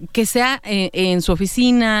 que sea en su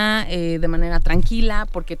oficina, de manera tranquila,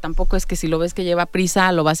 porque tampoco es que si lo ves que lleva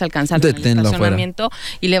prisa, lo vas a alcanzar en el Deténlo estacionamiento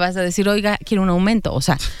y le vas a decir, oiga, quiero un aumento. O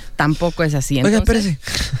sea, tampoco es así. Oiga, Entonces,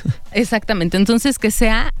 espérese. exactamente. Entonces, que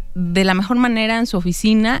sea de la mejor manera en su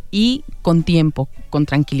oficina y con tiempo, con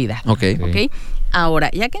tranquilidad. Ok. ¿Ok? Ahora,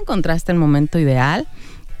 ya que encontraste el momento ideal,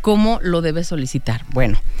 ¿cómo lo debes solicitar?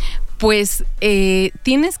 Bueno, pues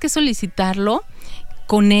tienes que solicitarlo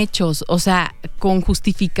con hechos, o sea, con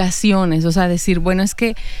justificaciones, o sea, decir, bueno, es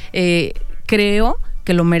que creo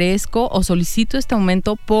que lo merezco o solicito este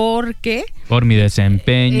aumento porque... Por mi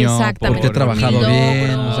desempeño, Exactamente, porque he trabajado por mis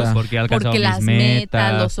bien, logros, o sea, porque he alcanzado porque mis las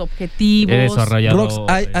metas, los objetivos. He desarrollado Rox,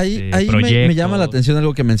 ahí me proyectos. llama la atención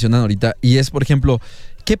algo que mencionan ahorita y es, por ejemplo,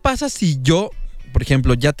 ¿qué pasa si yo, por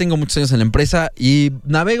ejemplo, ya tengo muchos años en la empresa y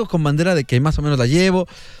navego con bandera de que más o menos la llevo?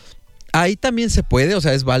 Ahí también se puede, o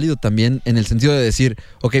sea, es válido también en el sentido de decir,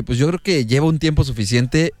 ok, pues yo creo que llevo un tiempo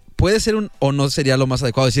suficiente, puede ser o no sería lo más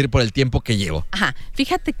adecuado decir por el tiempo que llevo. Ajá,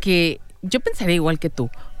 fíjate que yo pensaría igual que tú,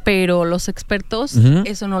 pero los expertos Ujú.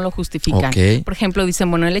 eso no lo justifican. Ok. Por ejemplo, dicen,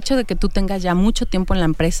 bueno, el hecho de que tú tengas ya mucho tiempo en la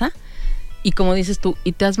empresa y como dices tú,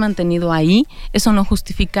 y te has mantenido ahí, eso no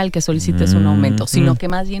justifica el que solicites un aumento, sino que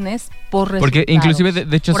más bien es por resultados. Porque inclusive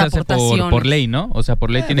de hecho por se hace por aportaciones. ley, ¿no? O sea,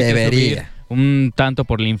 por ley tiene que Debería. subir un tanto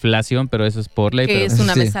por la inflación, pero eso es por ley. Que pero, es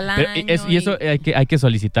una Sí. vez al año. pero, ¿y eso hay que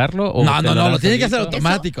solicitarlo? ¿O No, te no, lo no, dan lo tienen que hacer solito?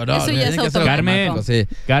 automático, ¿no? eso Lo ya tienen es que hacer automático. Sí.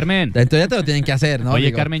 Carmen. En teoría te lo tienen que hacer, ¿no? Oye,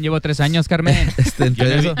 Digo, Carmen, llevo 3 años, Carmen. en Yo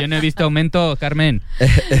no, teoría yo no he visto aumento, Carmen.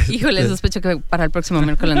 Híjole, sospecho que para el próximo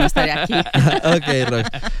miércoles no estaré aquí. Ok, Rox.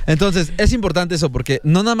 Entonces, es importante eso porque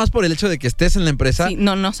no nada más por el hecho de que estés en la empresa. Sí,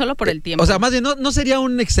 no solo por el tiempo. O sea, más bien no sería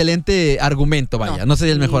un excelente argumento, vaya. No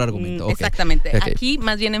sería el mejor Mm, argumento. Ok. Exactamente. Ok. Aquí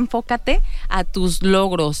más bien enfócate a tus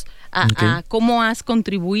logros, a cómo has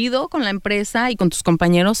contribuido con la empresa y con tus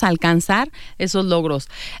compañeros a alcanzar esos logros.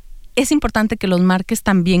 Es importante que los marques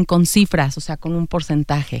también con cifras, o sea, con un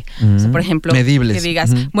porcentaje. O sea, por ejemplo, medibles. que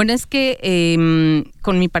digas, Ujú. bueno, es que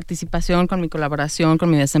con mi participación, con mi colaboración, con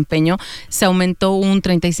mi desempeño, se aumentó un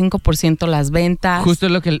 35% las ventas. Justo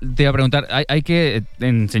es lo que te iba a preguntar. ¿Hay que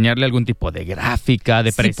enseñarle algún tipo de gráfica,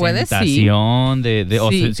 de Si puedes, sí. presentación, o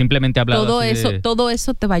Sí. simplemente hablado Todo así eso, de... todo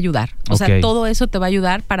eso te va a ayudar. O sea, Ok. todo eso te va a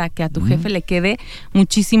ayudar para que a tu jefe le quede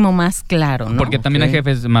muchísimo más claro, ¿no? Porque también hay Ok.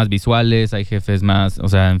 jefes más visuales, hay jefes más, o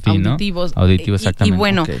sea, en fin, auditivos. ¿no? Auditivos, Y exactamente.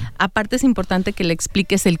 bueno, Ok. aparte es importante que le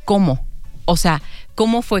expliques el cómo. O sea,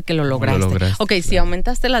 ¿cómo fue que lo lograste? Ok, si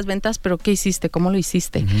aumentaste las ventas, pero ¿qué hiciste? ¿Cómo lo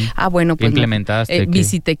hiciste? Ah, bueno, ¿Qué pues implementaste? ¿Qué?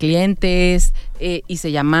 visité clientes,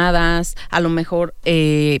 hice llamadas, a lo mejor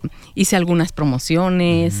hice algunas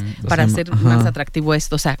promociones para O sea, hacer ajá. más atractivo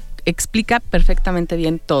esto. O sea, explica perfectamente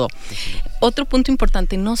bien todo. Otro punto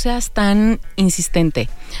importante, no seas tan insistente.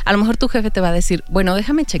 A lo mejor tu jefe te va a decir, bueno,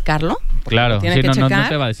 déjame checarlo Claro, tiene sí, que no checar.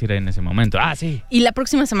 te va a decir en ese momento. Ah, sí. Y la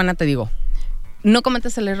próxima semana te digo, no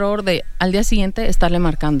cometas el error de al día siguiente estarle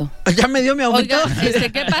marcando. Ya me dio mi aumento. Oiga,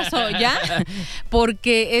 ¿qué pasó? ¿Ya?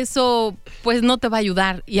 Porque eso pues no te va a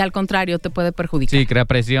ayudar y al contrario te puede perjudicar. Sí, crea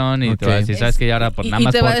presión y te va a decir, ¿sabes qué? Y ahora por nada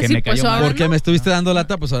más te va a porque decir, me cayó pues, mal. ahora Porque me estuviste dando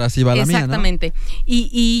lata, pues ahora sí va la mía, ¿no? Exactamente.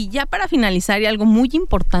 Y ya para finalizar, y algo muy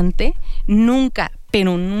importante, nunca,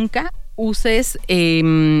 pero nunca uses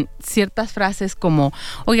ciertas frases como,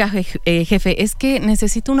 oiga, jefe, es que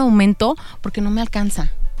necesito un aumento porque no me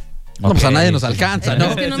alcanza. No, pues a nadie nos alcanza, ¿no?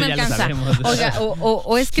 Es que no me Eso ya lo alcanza. sabemos. Oiga,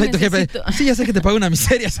 o es que Soy tu jefe. necesito... Sí, ya sé que te pago una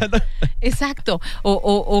miseria. O sea, no. Exacto.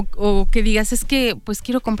 O que digas, es que pues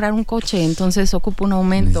quiero comprar un coche, entonces ocupo un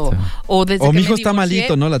aumento. Listo. O desde O que mi me hijo está divorcié-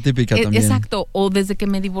 malito, ¿no? La típica también. Exacto. O desde que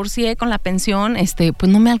me divorcié con la pensión,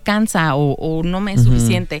 pues no me alcanza o no me es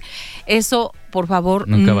suficiente. Eso, por favor,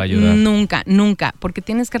 Nunca va a ayudar. Nunca. Porque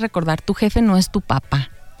tienes que recordar, tu jefe no es tu papá.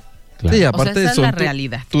 Claro. Sí, O sea, aparte esa es son la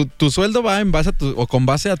realidad. Tu sueldo va en base a con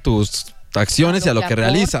base a tus acciones Claro, y a lo que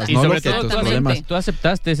aportas. realizas, Y no sobre lo que todo, tus totalmente. problemas. tú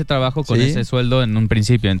aceptaste ese trabajo con Sí. ese sueldo en un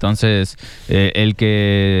principio, entonces el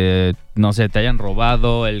que, no sé, te hayan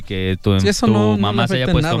robado, el que tu Sí, eso tu no le mamá se haya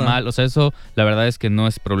afecta en puesto nada. mal, o sea, eso la verdad es que no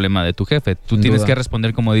es problema de tu jefe. Tú Sin tienes duda. que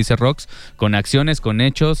responder, como dice Rox, con acciones, con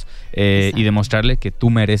hechos y demostrarle que tú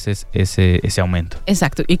mereces ese aumento.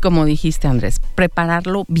 Exacto. Y como dijiste, Andrés,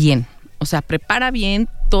 prepararlo bien. O sea, prepara bien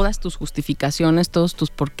todas tus justificaciones, todos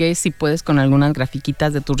tus porqués, si puedes con algunas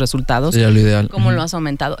grafiquitas de tus resultados, Sería lo ideal. cómo lo has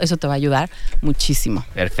aumentado. Eso te va a ayudar muchísimo.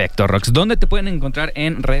 Perfecto, Rox. ¿Dónde te pueden encontrar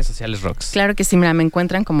en redes sociales, Rox? Claro que sí, mira, me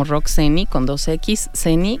encuentran como Roxeni con 2X,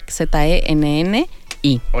 Zeni, ZENNI.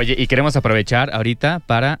 Oye, y queremos aprovechar ahorita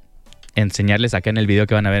para enseñarles acá en el video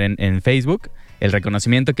que van a ver en Facebook el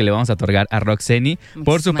reconocimiento que le vamos a otorgar a Roxeni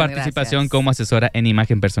por su Muchísimas participación gracias. como asesora en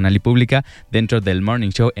imagen personal y pública dentro del Morning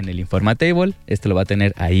Show en el Informatable. Esto lo va a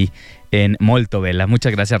tener ahí en Molto Vela.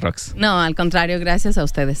 Muchas gracias, Rox. No, al contrario, gracias a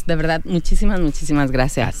ustedes. De verdad, muchísimas A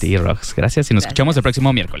gracias. ti, Rox. Gracias y nos escuchamos el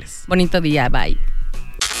próximo miércoles. Bonito día, bye.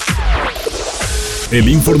 El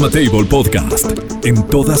Informatable Podcast. En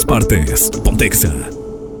todas partes. Pontexa.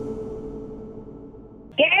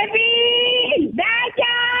 ¡Kevin!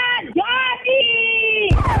 ¡Dayan! ¡Johnny!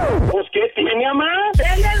 Pues, ¿qué tiene, mamá?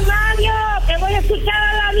 ¡Prende el radio! ¡Que voy a escuchar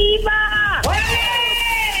a la Diva!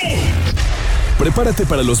 ¡Oye! Prepárate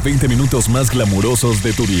para los 20 minutos más glamurosos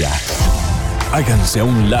de tu día. Háganse a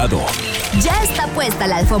un lado. Ya está puesta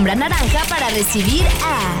la alfombra naranja para recibir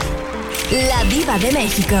a la Diva de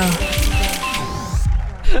México.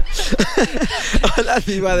 Hola,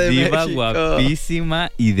 Diva de Diva México.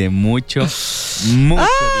 guapísima y de mucho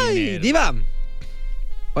 ¡Ay, dinero. Diva!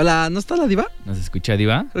 Hola, ¿no está la Diva? ¿Nos escucha,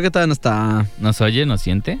 Diva? Creo que todavía no está. ¿Nos oye? ¿Nos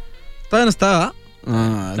siente? Todavía no está, ¿verdad?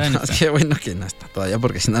 Todavía no Es está. que bueno que no está todavía,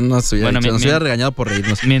 porque si no nos hubiera, Bueno, nos hubiera regañado por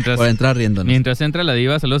reírnos. mientras- por entrar riéndonos. Mientras entra la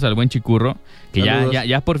Diva, saludos al buen Chicurro, que Saludos.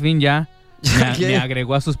 ya por fin ¿Qué? me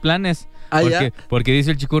agregó a sus planes. Ah, ¿ya? Porque dice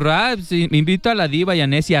el Chicurro, sí, me invito a la Diva y a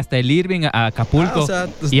Nessie hasta el Irving, a Acapulco. O sea,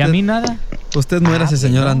 Y a mí nada. Usted no era ese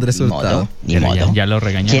señor Andrés ni Hurtado. modo, ni Pero modo. ya lo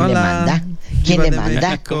regañé. ¿Quién le Hola, manda? ¿Quién Diva le de manda?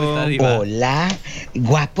 México. ¿Cómo está, Diva? Hola,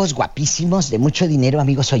 guapos, guapísimos, de mucho dinero,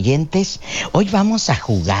 amigos oyentes. Hoy vamos a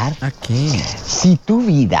jugar. ¿A qué? Si tu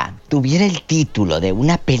vida tuviera el título de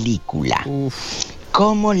una película, Uf.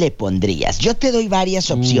 ¿cómo le pondrías? Yo te doy varias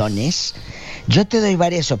opciones.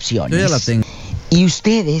 Yo ya la tengo. Y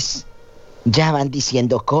ustedes ya van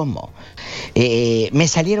diciendo cómo. Me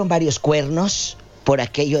salieron varios cuernos por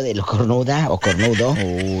aquello de lo cornuda o cornudo.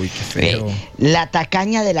 Uy, qué feo. La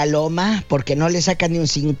tacaña de la loma, porque no le sacan ni un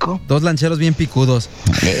 5. Dos lancheros bien picudos.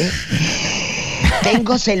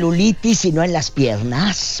 Tengo celulitis y no en las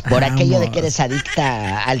piernas, por aquello de que Vamos. eres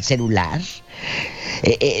adicta al celular.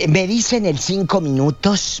 Me dicen el 5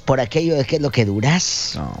 minutos, por aquello de que es lo que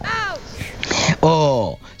duras. No.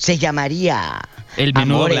 O se llamaría El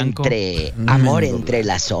menudo amor blanco. amor Menudo entre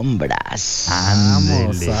las sombras.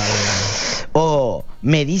 Vamos Ándele. O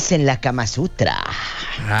me dicen la Kama Sutra.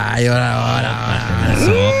 Ay, ahora.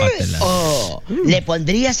 Sópatela. O le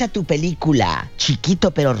pondrías a tu película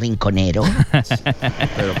Chiquito pero Rinconero.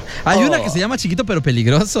 Hay una que se llama Chiquito pero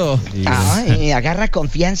Peligroso. Ay, agarra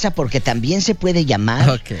confianza porque también se puede llamar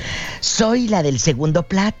Ok. Soy la del segundo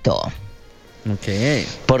plato. Ok.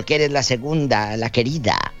 Porque eres la segunda, la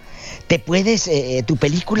querida. Tu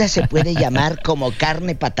película se puede llamar como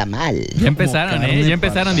Carne Patamal. Ya empezaron, carne Ya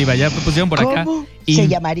empezaron, Diva. Ya pusieron por acá. ¿Cómo se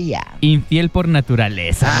llamaría? Infiel por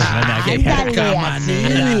naturaleza. ándale, Qué manera.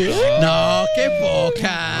 así. No, qué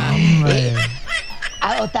poca.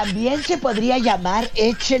 O también se podría llamar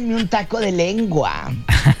Échenme un taco de lengua.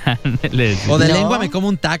 O de No. lengua me como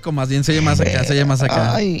un taco, más bien se oye más acá, se oye más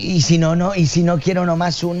acá. Ay, y si no quiero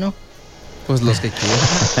nomás uno. Pues los que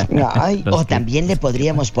quieran. Ay, o también le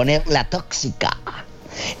podríamos poner La Tóxica.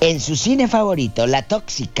 En su cine favorito, La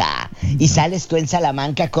Tóxica. Y sales tú en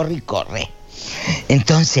Salamanca, corre y corre.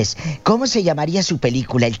 Entonces, ¿cómo se llamaría su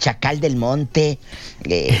película? El Chacal del Monte.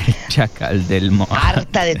 Chacal del Monte.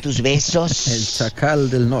 Harta de tus besos. El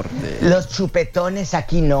Chacal del Norte. Los chupetones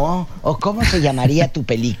aquí no. ¿O cómo se llamaría tu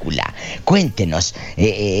película? Cuéntenos.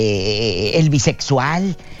 El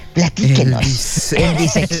bisexual. Platíquenos. El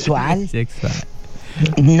bisexual.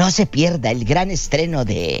 No se pierda el gran estreno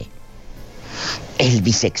de El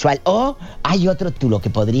Bisexual. O hay otro título que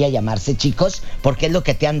podría llamarse, chicos, porque es lo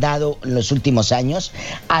que te han dado en los últimos años.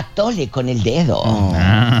 Atole con el dedo.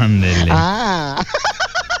 Ándele.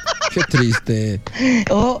 Qué triste.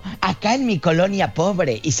 O Acá en mi colonia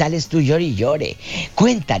pobre, y sales tú llore y llore.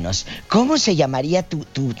 Cuéntanos, ¿cómo se llamaría tu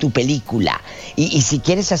película? Y si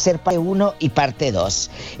quieres hacer parte 1 y parte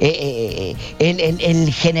 2.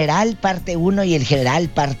 El general parte 1 y el general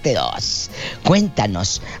parte 2.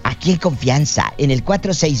 Cuéntanos, aquí en confianza, en el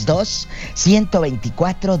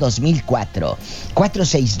 462-124-2004.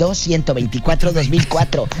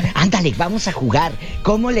 462-124-2004. Ándale, vamos a jugar.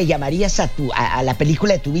 ¿Cómo le llamarías a la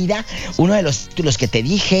película de tu vida? Uno de los títulos que te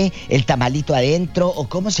dije, El tamalito adentro, o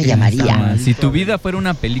 ¿cómo se llamaría? Si tu vida fuera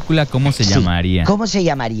una película, ¿cómo se llamaría? ¿Cómo se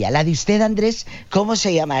llamaría? La de usted, Andrés, ¿cómo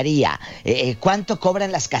se llamaría? ¿Cuánto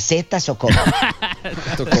cobran las casetas o cómo?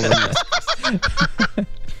 ¿Cuánto cobran las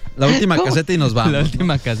La última caseta y nos vamos. La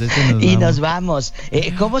última caseta y nos vamos.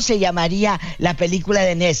 ¿Cómo se llamaría la película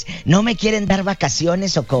de Nes? ¿No me quieren dar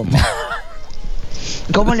vacaciones o cómo?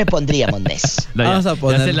 ¿Cómo le pondríamos, Nes? No, vamos a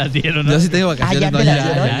poner. Ya se las dieron, ¿no? Yo sí tengo vacaciones. ¿Ya te las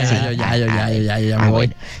dieron? Ya me voy.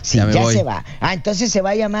 Bueno, sí, ya se va. Entonces se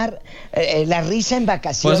va a llamar La risa en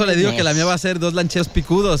vacaciones. Por eso le digo que la mía va a ser 2 lancheros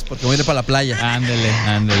picudos, porque voy a ir para la playa. Ándele.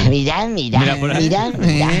 Mira.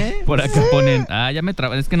 Por acá ponen. Ya me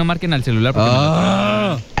traba. Es que no marquen al celular porque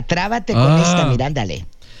Trábate con esta, mira, ándale.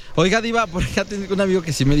 Oiga, Diva, por acá tengo un amigo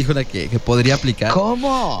que sí me dijo una que podría aplicar.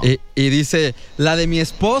 ¿Cómo? Y dice, la de mi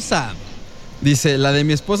esposa. Dice, la de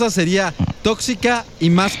mi esposa sería tóxica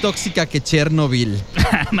y más tóxica que Chernobyl.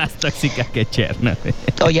 Más tóxica que Chernobyl.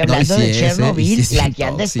 Oye, hablando de Chernobyl, la que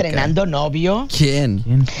anda estrenando novio.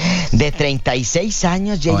 ¿Quién? De 36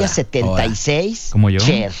 años y ella 76. ¿Como yo?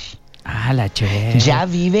 Cher. La Cher. Ya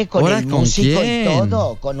vive con el músico quién? y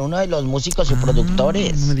todo, con uno de los músicos y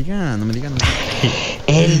productores. No me digan.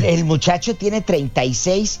 El muchacho tiene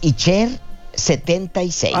 36 y Cher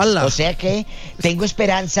 76. ¡Hala! O sea que tengo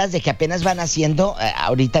esperanzas de que apenas van haciendo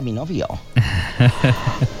ahorita mi novio.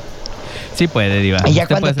 Sí puede, Diva. Y ya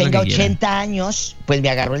cuando tenga 80 años, pues me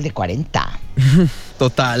agarró el de 40.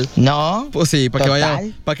 Total. ¿No? Pues sí, para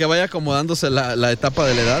que vaya acomodándose la etapa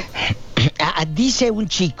de la edad. Dice un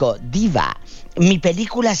chico, Diva, mi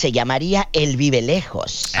película se llamaría El Vive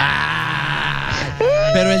Lejos.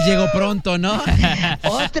 Pero él llegó pronto, ¿no?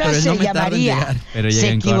 Otra se llamaría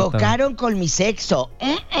Se equivocaron con mi sexo.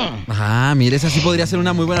 Mire, esa sí podría ser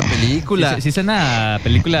una muy buena película. Sí, es una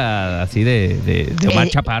película así de Omar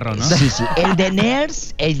Chaparro, ¿no? Sí. El de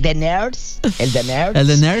Nerds.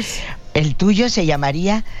 El tuyo se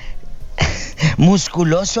llamaría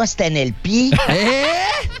Musculoso hasta en el pi.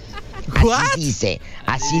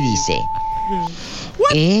 Así dice.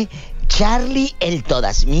 Charlie, el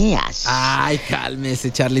todas mías. Ay,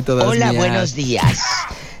 cálmese, Charlie, todas mías. Hola, buenos días.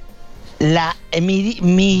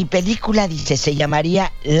 Mi película, dice, se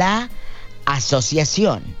llamaría La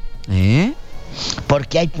Asociación.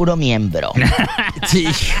 Porque hay puro miembro. Sí,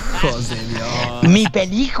 hijos de Dios. Mi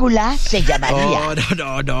película se llamaría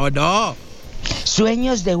No.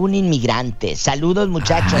 Sueños de un inmigrante. Saludos,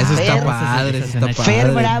 muchachos. Eso está padre,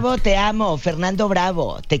 Fer Bravo, te amo. Fernando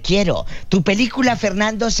Bravo, te quiero. Tu película,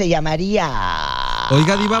 Fernando, se llamaría...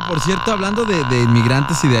 Oiga, Diva, por cierto, hablando de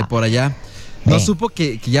inmigrantes y de por allá, ¿no supo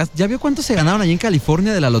que ya vio cuánto se ganaron allí en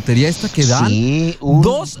California de la lotería esta que dan? Sí,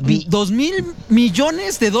 $2,000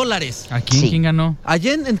 millones. ¿A quién ganó?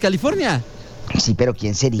 Allá en California. Sí, pero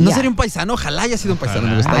 ¿quién sería? ¿No sería un paisano? Ojalá haya sido un paisano.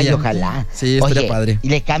 Ojalá. Sí, estaría padre. Y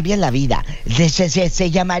le cambian la vida. Se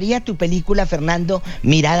llamaría tu película, Fernando,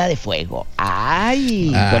 Mirada de Fuego.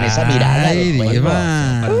 Con esa mirada de fuego.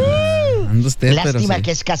 Diva. Anda usted, lástima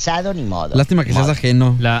que es casado, ni modo. Lástima que seas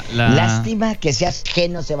ajeno. Lástima que seas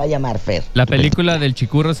ajeno, se va a llamar Fer. La película del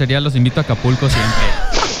Chicurro sería Los invito a Acapulco siempre.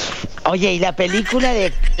 Oye, y la película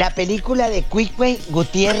de Cuicue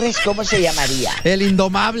Gutiérrez, ¿cómo se llamaría? El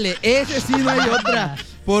Indomable. Ese sí no hay otra.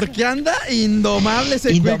 Porque anda indomable ese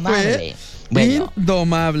Cuicue. Bueno,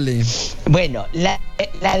 indomable. Bueno, la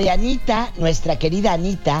de Anita, nuestra querida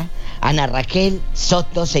Anita, Ana Raquel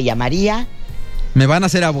Soto, se llamaría... Me van a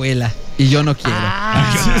hacer abuela y yo no quiero.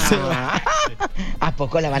 ¿A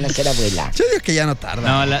poco la van a hacer abuela? Yo digo que ya no tarda.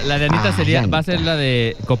 No, la de Anita va a ser la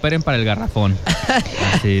de cooperen para el garrafón.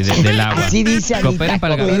 Así, del agua. Así dice Anita. Cooperen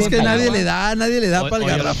para el Pero garrafón. es que nadie le da para el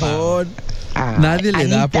garrafón. Nadie le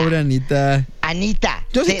da, pobre Anita. Anita,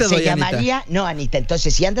 Yo sí te doy, llamaría, Anita. no, Anita,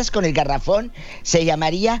 entonces si andas con el garrafón, se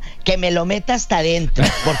llamaría que me lo meta hasta adentro,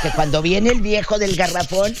 porque cuando viene el viejo del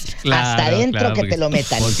garrafón, hasta adentro que te lo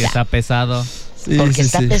meta, Anita. Porque está pesado. Sí, porque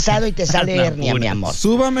está sí. pesado y te sale hernia, mi amor.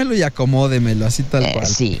 Súbamelo y acomódemelo, así tal cual.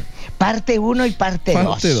 Sí, parte 1 y parte 2.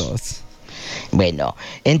 Parte 2. Bueno,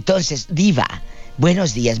 entonces, Diva,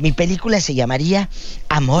 buenos días. Mi película se llamaría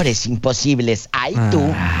Amores Imposibles. Ay, tú.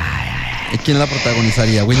 ¿Y quién la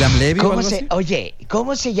protagonizaría? ¿William Levy o algo así? Oye,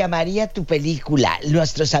 ¿cómo se llamaría tu película?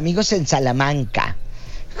 Nuestros amigos en Salamanca.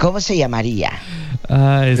 ¿Cómo se llamaría?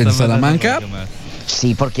 ¿En Salamanca?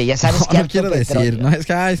 Sí, porque ya sabes que no quiero decir, ¿no? Es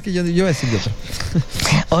que yo voy a decir de otro.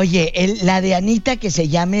 Oye, la de Anita que se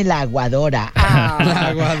llame La Aguadora. La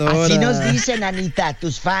Aguadora. Así nos dicen, Anita,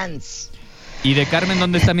 tus fans. ¿Y de Carmen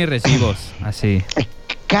dónde están mis recibos? Así.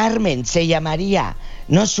 Carmen se llamaría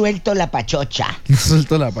No suelto la pachocha. No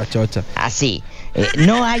suelto la pachocha. Así.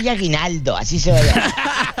 No hay aguinaldo. Así se va a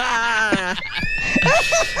llamar.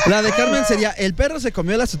 La de Carmen sería El perro se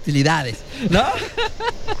comió las utilidades, ¿no?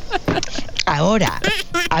 Ahora,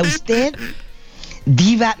 a usted,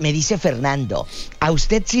 Diva, me dice Fernando, a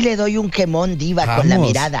usted sí le doy un quemón, Diva, con la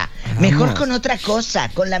mirada. Mejor con otra cosa,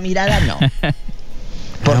 con la mirada no.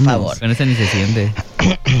 Por favor. Con esa ni se siente.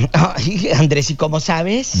 Ay, Andrés, ¿y cómo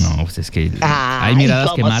sabes? No, pues es que hay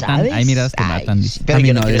miradas que matan. ¿Sabes? Hay miradas que matan. Dice. Pero A mí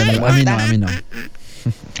yo no, quiero estar a mí muerta. no.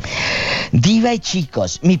 Diva y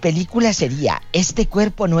chicos, mi película sería Este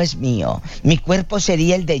cuerpo no es mío. Mi cuerpo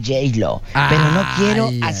sería el de J-Lo. Pero no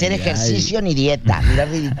quiero hacer ejercicio ni dieta. Mira,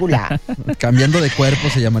 ridícula. Cambiando de cuerpo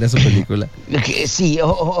se llamaría su película. Sí,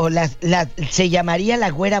 se llamaría La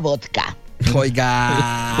Güera Vodka.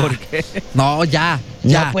 Oiga. ¿Por qué? No, ya.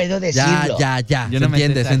 No puedo decirlo. Ya. Yo Se no me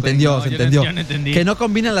entiende, sé se esa entendió, cosa. se No, entendió. yo no entendí. Que no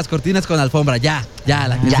combinan las cortinas con alfombra. Ya,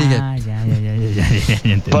 la que sigue. Ya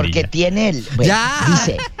entendí. Porque tiene el... Bueno, ¡Ya!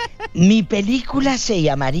 dice, mi película se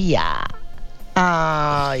llamaría...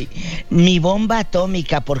 Ay, Mi bomba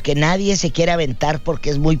atómica, porque nadie se quiere aventar porque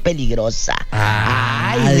es muy peligrosa.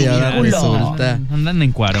 Ay, ahora ridículo. resulta. Andan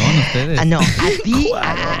en cuarón ustedes. No,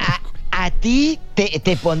 a ti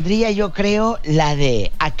te pondría, yo creo, la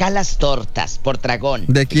de Acá las tortas, por Dragón.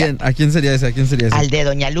 ¿De quién? ¿A quién sería ese? Al de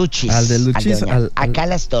Doña Luchis. Al de Luchis. Acá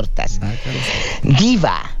las tortas.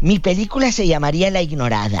 Diva, mi película se llamaría La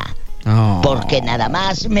Ignorada. Oh. Porque nada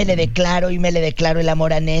más me le declaro el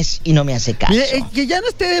amor a Ness y no me hace caso. Mire, que ya no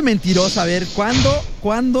esté de mentirosa. A ver,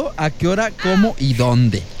 ¿cuándo, a qué hora, cómo y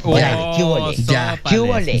dónde? Órale, ¿qué hubole? Ya. ¿Qué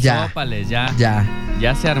hubole?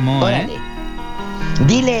 Ya se armó, Órale.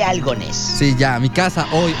 Dile algo, Ness. Sí, ya, mi casa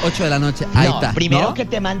hoy, 8 de la noche. Ahí No, está. primero ¿no? que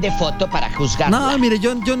te mande foto para juzgarla. No, mire,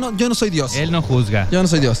 yo no soy Dios. Él no juzga. Yo no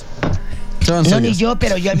soy Dios. No, ni yo,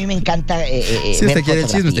 pero a mí me encanta Si ver usted quiere el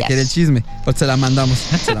chisme, fotografías. usted quiere el chisme. Pues se la mandamos.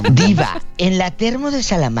 Diva, en la termo de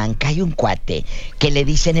Salamanca hay un cuate que le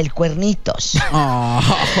dicen el Cuernitos. Oh.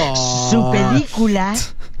 Su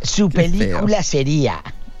película sería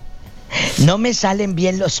No me salen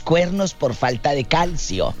bien los cuernos por falta de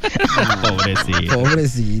calcio.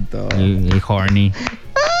 Pobrecito. El horny.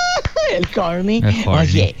 El corny.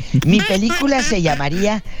 Oye, mi película se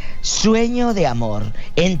llamaría Sueño de amor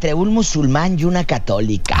entre un musulmán y una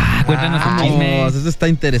católica. Cuéntanos un chisme. Eso está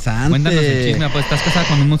interesante. Cuéntanos el chisme, pues estás casada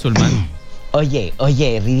con un musulmán. Oye,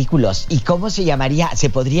 ridículos. ¿Y cómo se llamaría? Se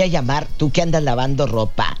podría llamar, tú que andas lavando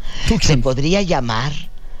ropa, se podría llamar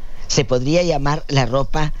la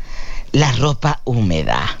ropa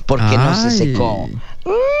húmeda, porque no se secó.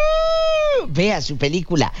 Vea su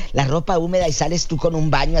película, La ropa húmeda, y sales tú con un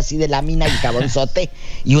baño así de lámina y jabonzote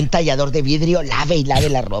y un tallador de vidrio, lave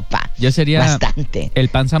la ropa. Yo sería bastante el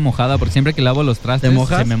panza mojada, porque siempre que lavo los trastes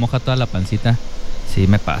se me moja toda la pancita. Sí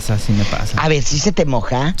me pasa. A ver, ¿sí se te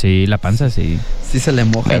moja? Sí, la panza sí. Sí se le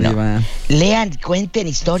moja, bueno, Diva. Lean, cuenten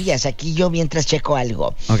historias, aquí yo mientras checo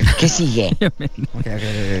algo. Okay. ¿Qué sigue?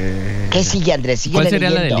 ¿Qué sigue, Andrés? ¿Cuál sería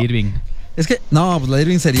leyendo? La del Irving? Es que, no, pues la de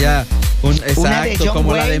Irving sería un exacto,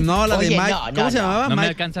 como Wayne. La de Mike. ¿Cómo se llamaba? No Mike, me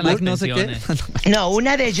alcanzan las no sé qué. No,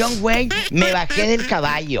 una de John Wayne, me bajé del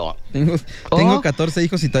caballo. Tengo 14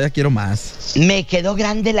 hijos y todavía quiero más. Me quedó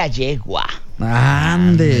grande la yegua.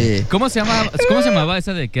 Ande. ¿Cómo se llamaba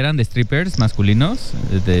esa de que eran de strippers masculinos?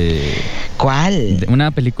 ¿Cuál? De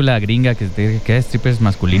una película gringa que era strippers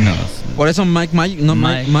masculinos. Por eso Magic Mike.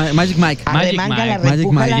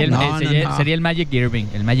 Sería el Magic Irving.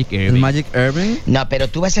 ¿El Magic Irving? No, pero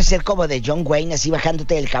tú vas a ser como de John Wayne, así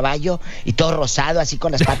bajándote del caballo y todo rosado, así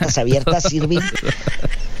con las patas abiertas, Irving.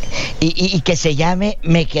 Y que se llame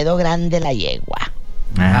Me quedó grande la yegua.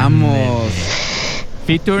 Vamos.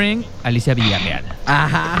 Featuring Alicia Villarreal.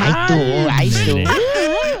 Ajá. Ay tú.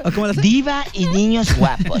 ¿Cómo la hace? Diva y niños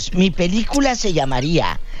guapos. Mi película se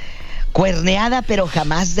llamaría Cuerneada pero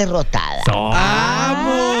jamás derrotada.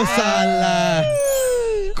 Vamos a la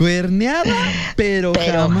cuerneada, pero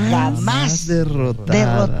jamás derrotada.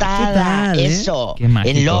 ¿Qué tal, Eso. Qué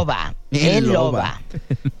mágico. En loba.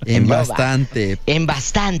 En bastante. En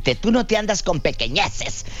bastante. Tú no te andas con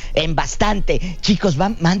pequeñeces. En bastante. Chicos,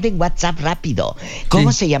 manden WhatsApp rápido.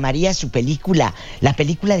 ¿Cómo se llamaría su película? La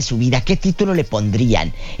película de su vida. ¿Qué título le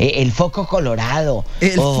pondrían? El foco colorado.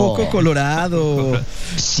 El foco colorado.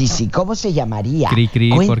 Sí. ¿Cómo se llamaría? Cri,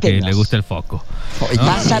 Cuéntenos. porque le gusta el foco.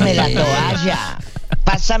 Pásame la toalla.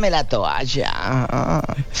 Pásame la toalla.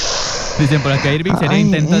 Dicen por acá, Irving sería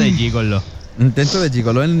intento de gigolo. Intento de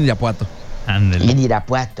gigoló en Irapuato. Ándale. En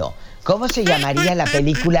Irapuato. ¿Cómo se llamaría la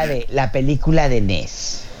película de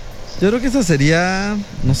Ness? Yo creo que eso sería,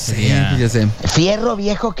 no sé, fíjese. Fierro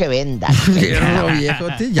viejo que venda. Fierro viejo,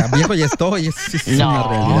 sí, ya viejo ya estoy, es una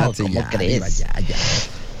realidad. Sí, ¿cómo ya, crees?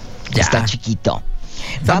 Ya. Está chiquito.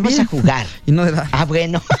 También. Vamos a jugar. Y no de edad.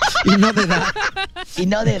 Bueno. Y no de edad. Y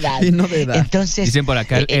no de edad. Entonces. Dicen por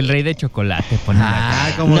acá, el rey de chocolate. Ponen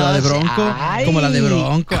acá. Como No la de sé, Bronco. ay. Como la de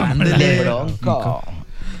Bronco, ándale. De Bronco.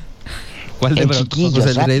 ¿Cuál de El Bronco? chiquillo. Pues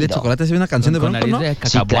el rey de rápido. chocolate, ¿sí ve una canción de Con Bronco, nariz no? de Sí,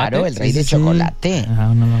 cacahuate. claro, el rey de Sí. chocolate.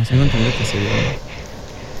 No. Sí, no entendí que se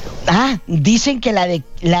Dicen que la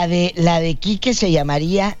de Quique se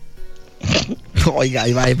llamaría. Oiga,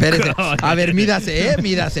 ahí va, espérese. A ver, mídase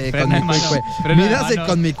con mi cuicue. Mídase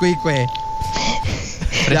con mi cuicue.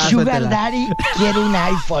 Sugar Daddy quiere un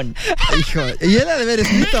iPhone. Hijo, y él ha de haber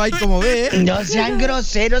escrito ahí como ve, ¿eh? No sean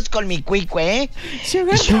groseros con mi cuicue, ¿eh?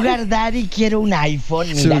 Sugar Daddy quiere un iPhone.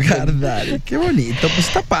 Mira Sugar Daddy, qué bonito. Pues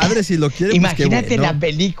está padre si lo quiere. Imagínate pues qué bueno. la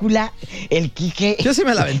película, el Quique. Yo sí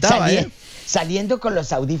me la aventaba, saliendo con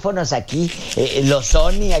los audífonos aquí, los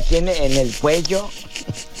Sony aquí en el cuello.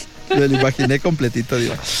 Me lo imaginé completito,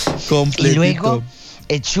 digo. Completito. Y luego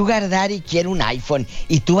el Sugar Daddy quiere un iPhone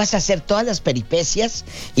y tú vas a hacer todas las peripecias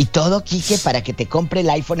y todo, Quique, para que te compre el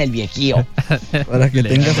iPhone el viejío. Para que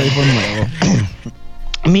tengas iPhone nuevo.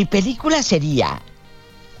 Mi película sería...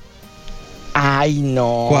 Ay,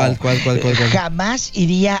 no. ¿Cuál? Jamás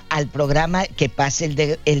iría al programa que pase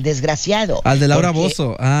el desgraciado. Al de Laura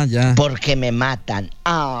Bozzo. Ah, ya. Porque me matan.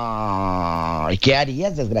 Ay, ¿qué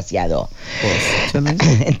harías, desgraciado? Pues, échale.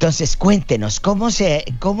 Entonces, cuéntenos, ¿cómo se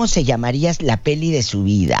llamaría la peli de su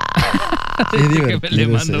vida? Qué divertido Le es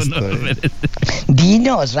mando esto, uno.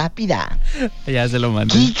 Dinos, rápida. Ya se lo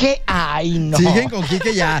mandé. Quique, ay, no. Siguen con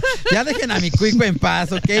Quique ya. Ya dejen a mi cuico en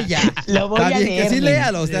paz, ¿ok? Ya. Lo voy Está a bien, leer. que sí,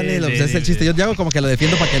 léalo. Usted léelo. Pues es el chiste. Yo hago como que lo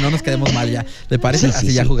defiendo para que no nos quedemos mal ya. ¿Le parece? Sí,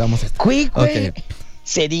 Así ya sí. jugamos esto. Quique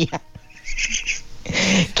sería...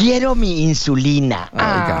 Quiero mi insulina.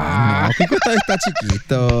 Oiga, no. Quico está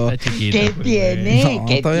chiquito. Está chiquito. ¿Qué tiene? No,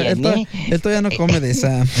 ¿Qué todavía, tiene? él todavía no come de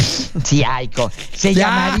esa. Sí, se Ya,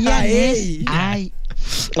 llamaría ey. Ness. Ay.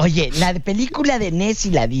 Oye, la película de Ness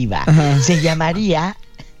y la Diva se llamaría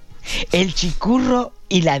El Chicurro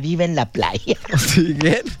y la Diva en la playa.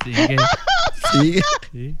 ¿Siguen? Sigue. ¿Sigue?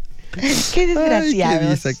 Sí. Qué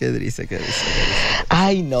desgraciados. Ay, qué risa.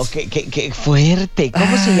 Ay, no, qué fuerte.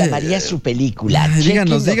 ¿Cómo se llamaría su película? Ay, Chequen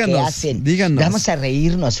lo que díganos. hacen. Díganos. Vamos a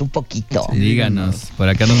reírnos un poquito. Sí. Díganos. Por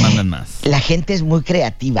acá nos mandan más. La gente es muy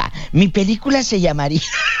creativa. Mi película se llamaría...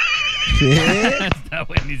 ¿Qué? Está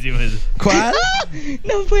buenísimo eso. ¿Cuál?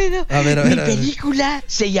 No puedo. A ver. Mi película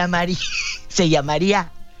se llamaría...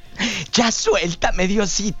 Ya suéltame,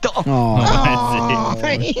 Diosito. No.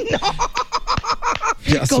 Ay, no.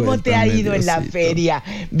 Ya ¿Cómo te ha suéltame, ido en la Diosito. feria?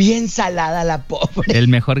 Bien salada la pobre. El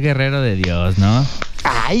mejor guerrero de Dios, ¿no?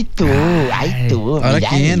 Ay, tú. ¿Ahora mira,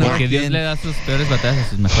 quién? mira. Porque Dios le da sus peores batallas a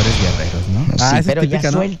sus mejores guerreros, ¿no? Sí, esa es pero típica,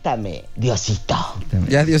 ya ¿no? suéltame, Diosito.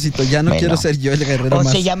 Ya, Diosito, ya no Bueno. quiero ser yo el guerrero O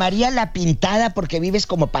más. se llamaría La Pintada porque vives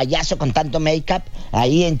como payaso con tanto make-up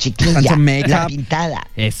ahí en Chiquilla. Tanto make-up. La Pintada.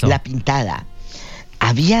 Eso. La Pintada.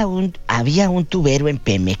 Había un tubero en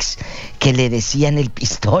Pemex que le decían el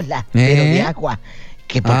pistola, pero de agua,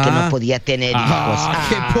 que porque no podía tener hijos.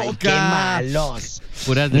 ¡Qué Ay, poca! ¡Qué malos!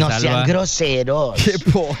 Puras de No salva. sean groseros. ¡Qué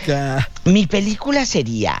poca! Mi película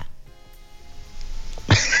sería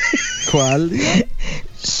 ¿Cuál?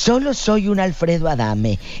 Solo soy un Alfredo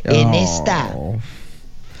Adame en esta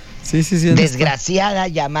Sí, en esta. desgraciada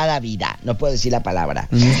llamada vida. No puedo decir la palabra.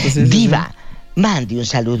 En esta sí, Diva, mande un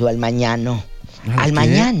saludo al mañano. ¿Al Al qué?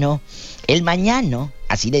 mañano. El mañano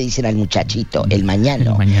así le dicen al muchachito, el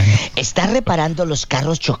mañano, está reparando los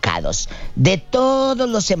carros chocados de todos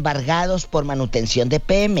los embargados por manutención de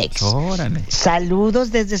Pemex. Órale.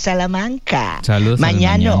 Saludos desde Salamanca. Saludos.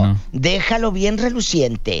 Mañano, déjalo bien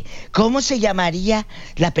reluciente. ¿Cómo se llamaría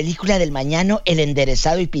la película del Mañano? El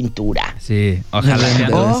enderezado y pintura. Sí,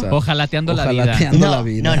 ojalateando la vida.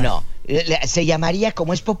 No. Se llamaría,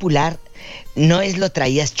 como es popular, no es Lo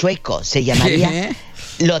traías chueco, se llamaría ¿Qué?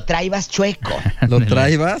 Lo traibas chueco. ¿Lo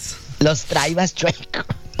traibas? Los traibas chueco.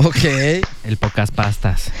 Ok. El pocas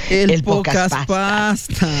pastas. El pocas pastas.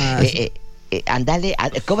 Ándale,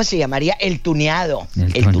 ¿cómo se llamaría? El tuneado.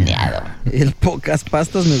 El tuneado. El pocas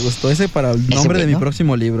pastas me gustó. Ese para el nombre de mi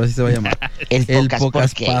próximo libro, así se va a llamar. El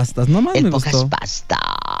pocas pastas. No más me gustó. El pocas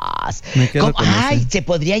pastas. Me quedo con ese. Se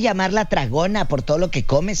podría llamar La Tragona por todo lo que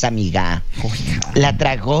comes, amiga. La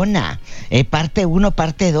Tragona. Parte 1,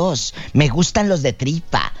 parte 2. Me gustan los de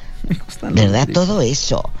tripa. ¿Verdad? Todo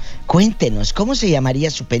eso. Cuéntenos, ¿cómo se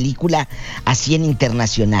llamaría su película así en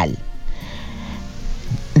internacional?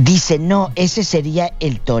 Dice, no, ese sería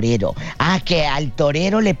El Torero. Que al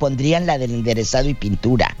torero le pondrían la del enderezado y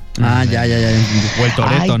pintura. Ya. O el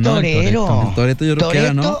Toreto, ¿no? Torero. El Toreto yo creo que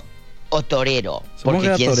era, ¿no? O torero, Supongo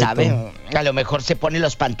porque quién Toretto. sabe, a lo mejor se pone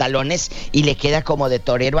los pantalones y le queda como de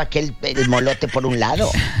torero el molote por un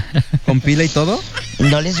lado. ¿Con pila y todo?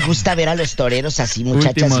 ¿No les gusta ver a los toreros así,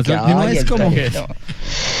 muchachas? No es como...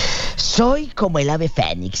 Soy como el ave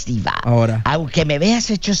fénix, diva. Ahora. Aunque me veas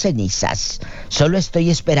hecho cenizas, solo estoy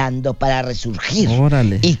esperando para resurgir.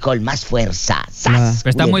 Órale. Y con más fuerza. Pero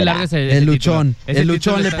está muy largo ese El luchón. Ese El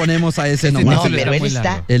luchón título le está... ponemos a ese Ese nomás. No, pero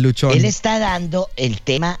El luchón. él está dando el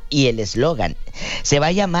tema y el eslogan. Se va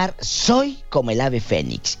a llamar Soy como el ave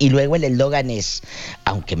fénix. Y luego el eslogan es,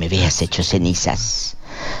 aunque me veas hecho cenizas,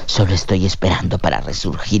 solo estoy esperando para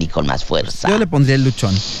resurgir y con más fuerza. Yo le pondría el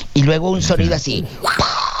luchón. Y luego un sonido así.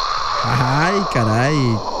 Ay, caray.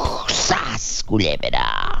 ¡Sas,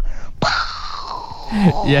 culebra!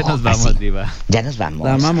 Ya nos vamos, Así. diva. Ya nos vamos.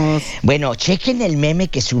 La amamos. Bueno, chequen el meme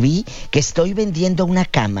que subí, que estoy vendiendo una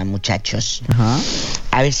cama, muchachos. Ajá.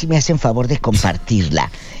 A ver si me hacen favor de compartirla.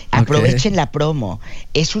 Aprovechen la promo.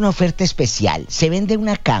 Es una oferta especial. Se vende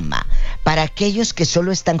una cama para aquellos que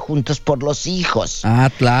solo están juntos por los hijos.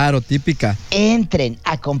 Claro, típica. Entren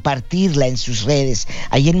a compartirla en sus redes,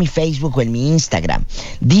 ahí en mi Facebook o en mi Instagram.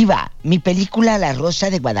 Diva, mi película La Rosa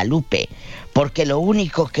de Guadalupe, porque lo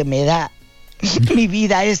único que me da mi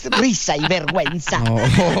vida es risa y vergüenza.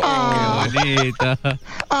 Qué bonito.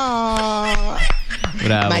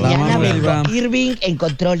 Bravo. Mañana Vamos, vengo. Diva. Irving en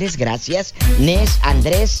controles, gracias. Nes,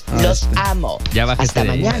 Andrés, los amo. Ya bajaste.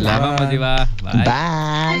 Hasta mañana. La vamos, diva. Bye.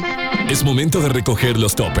 Bye. Es momento de recoger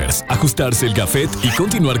los toppers, ajustarse el gafet y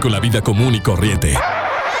continuar con la vida común y corriente.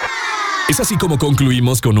 Es así como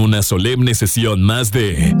concluimos con una solemne sesión más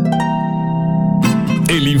de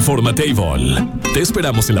El Informatable. Te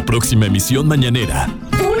esperamos en la próxima emisión mañanera.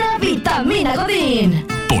 Pura vitamina Godín.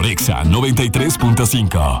 Por Exa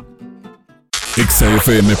 93.5. Exa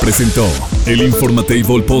FM presentó El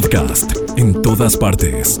Informatable Podcast. En todas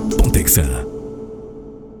partes. Ponte Exa.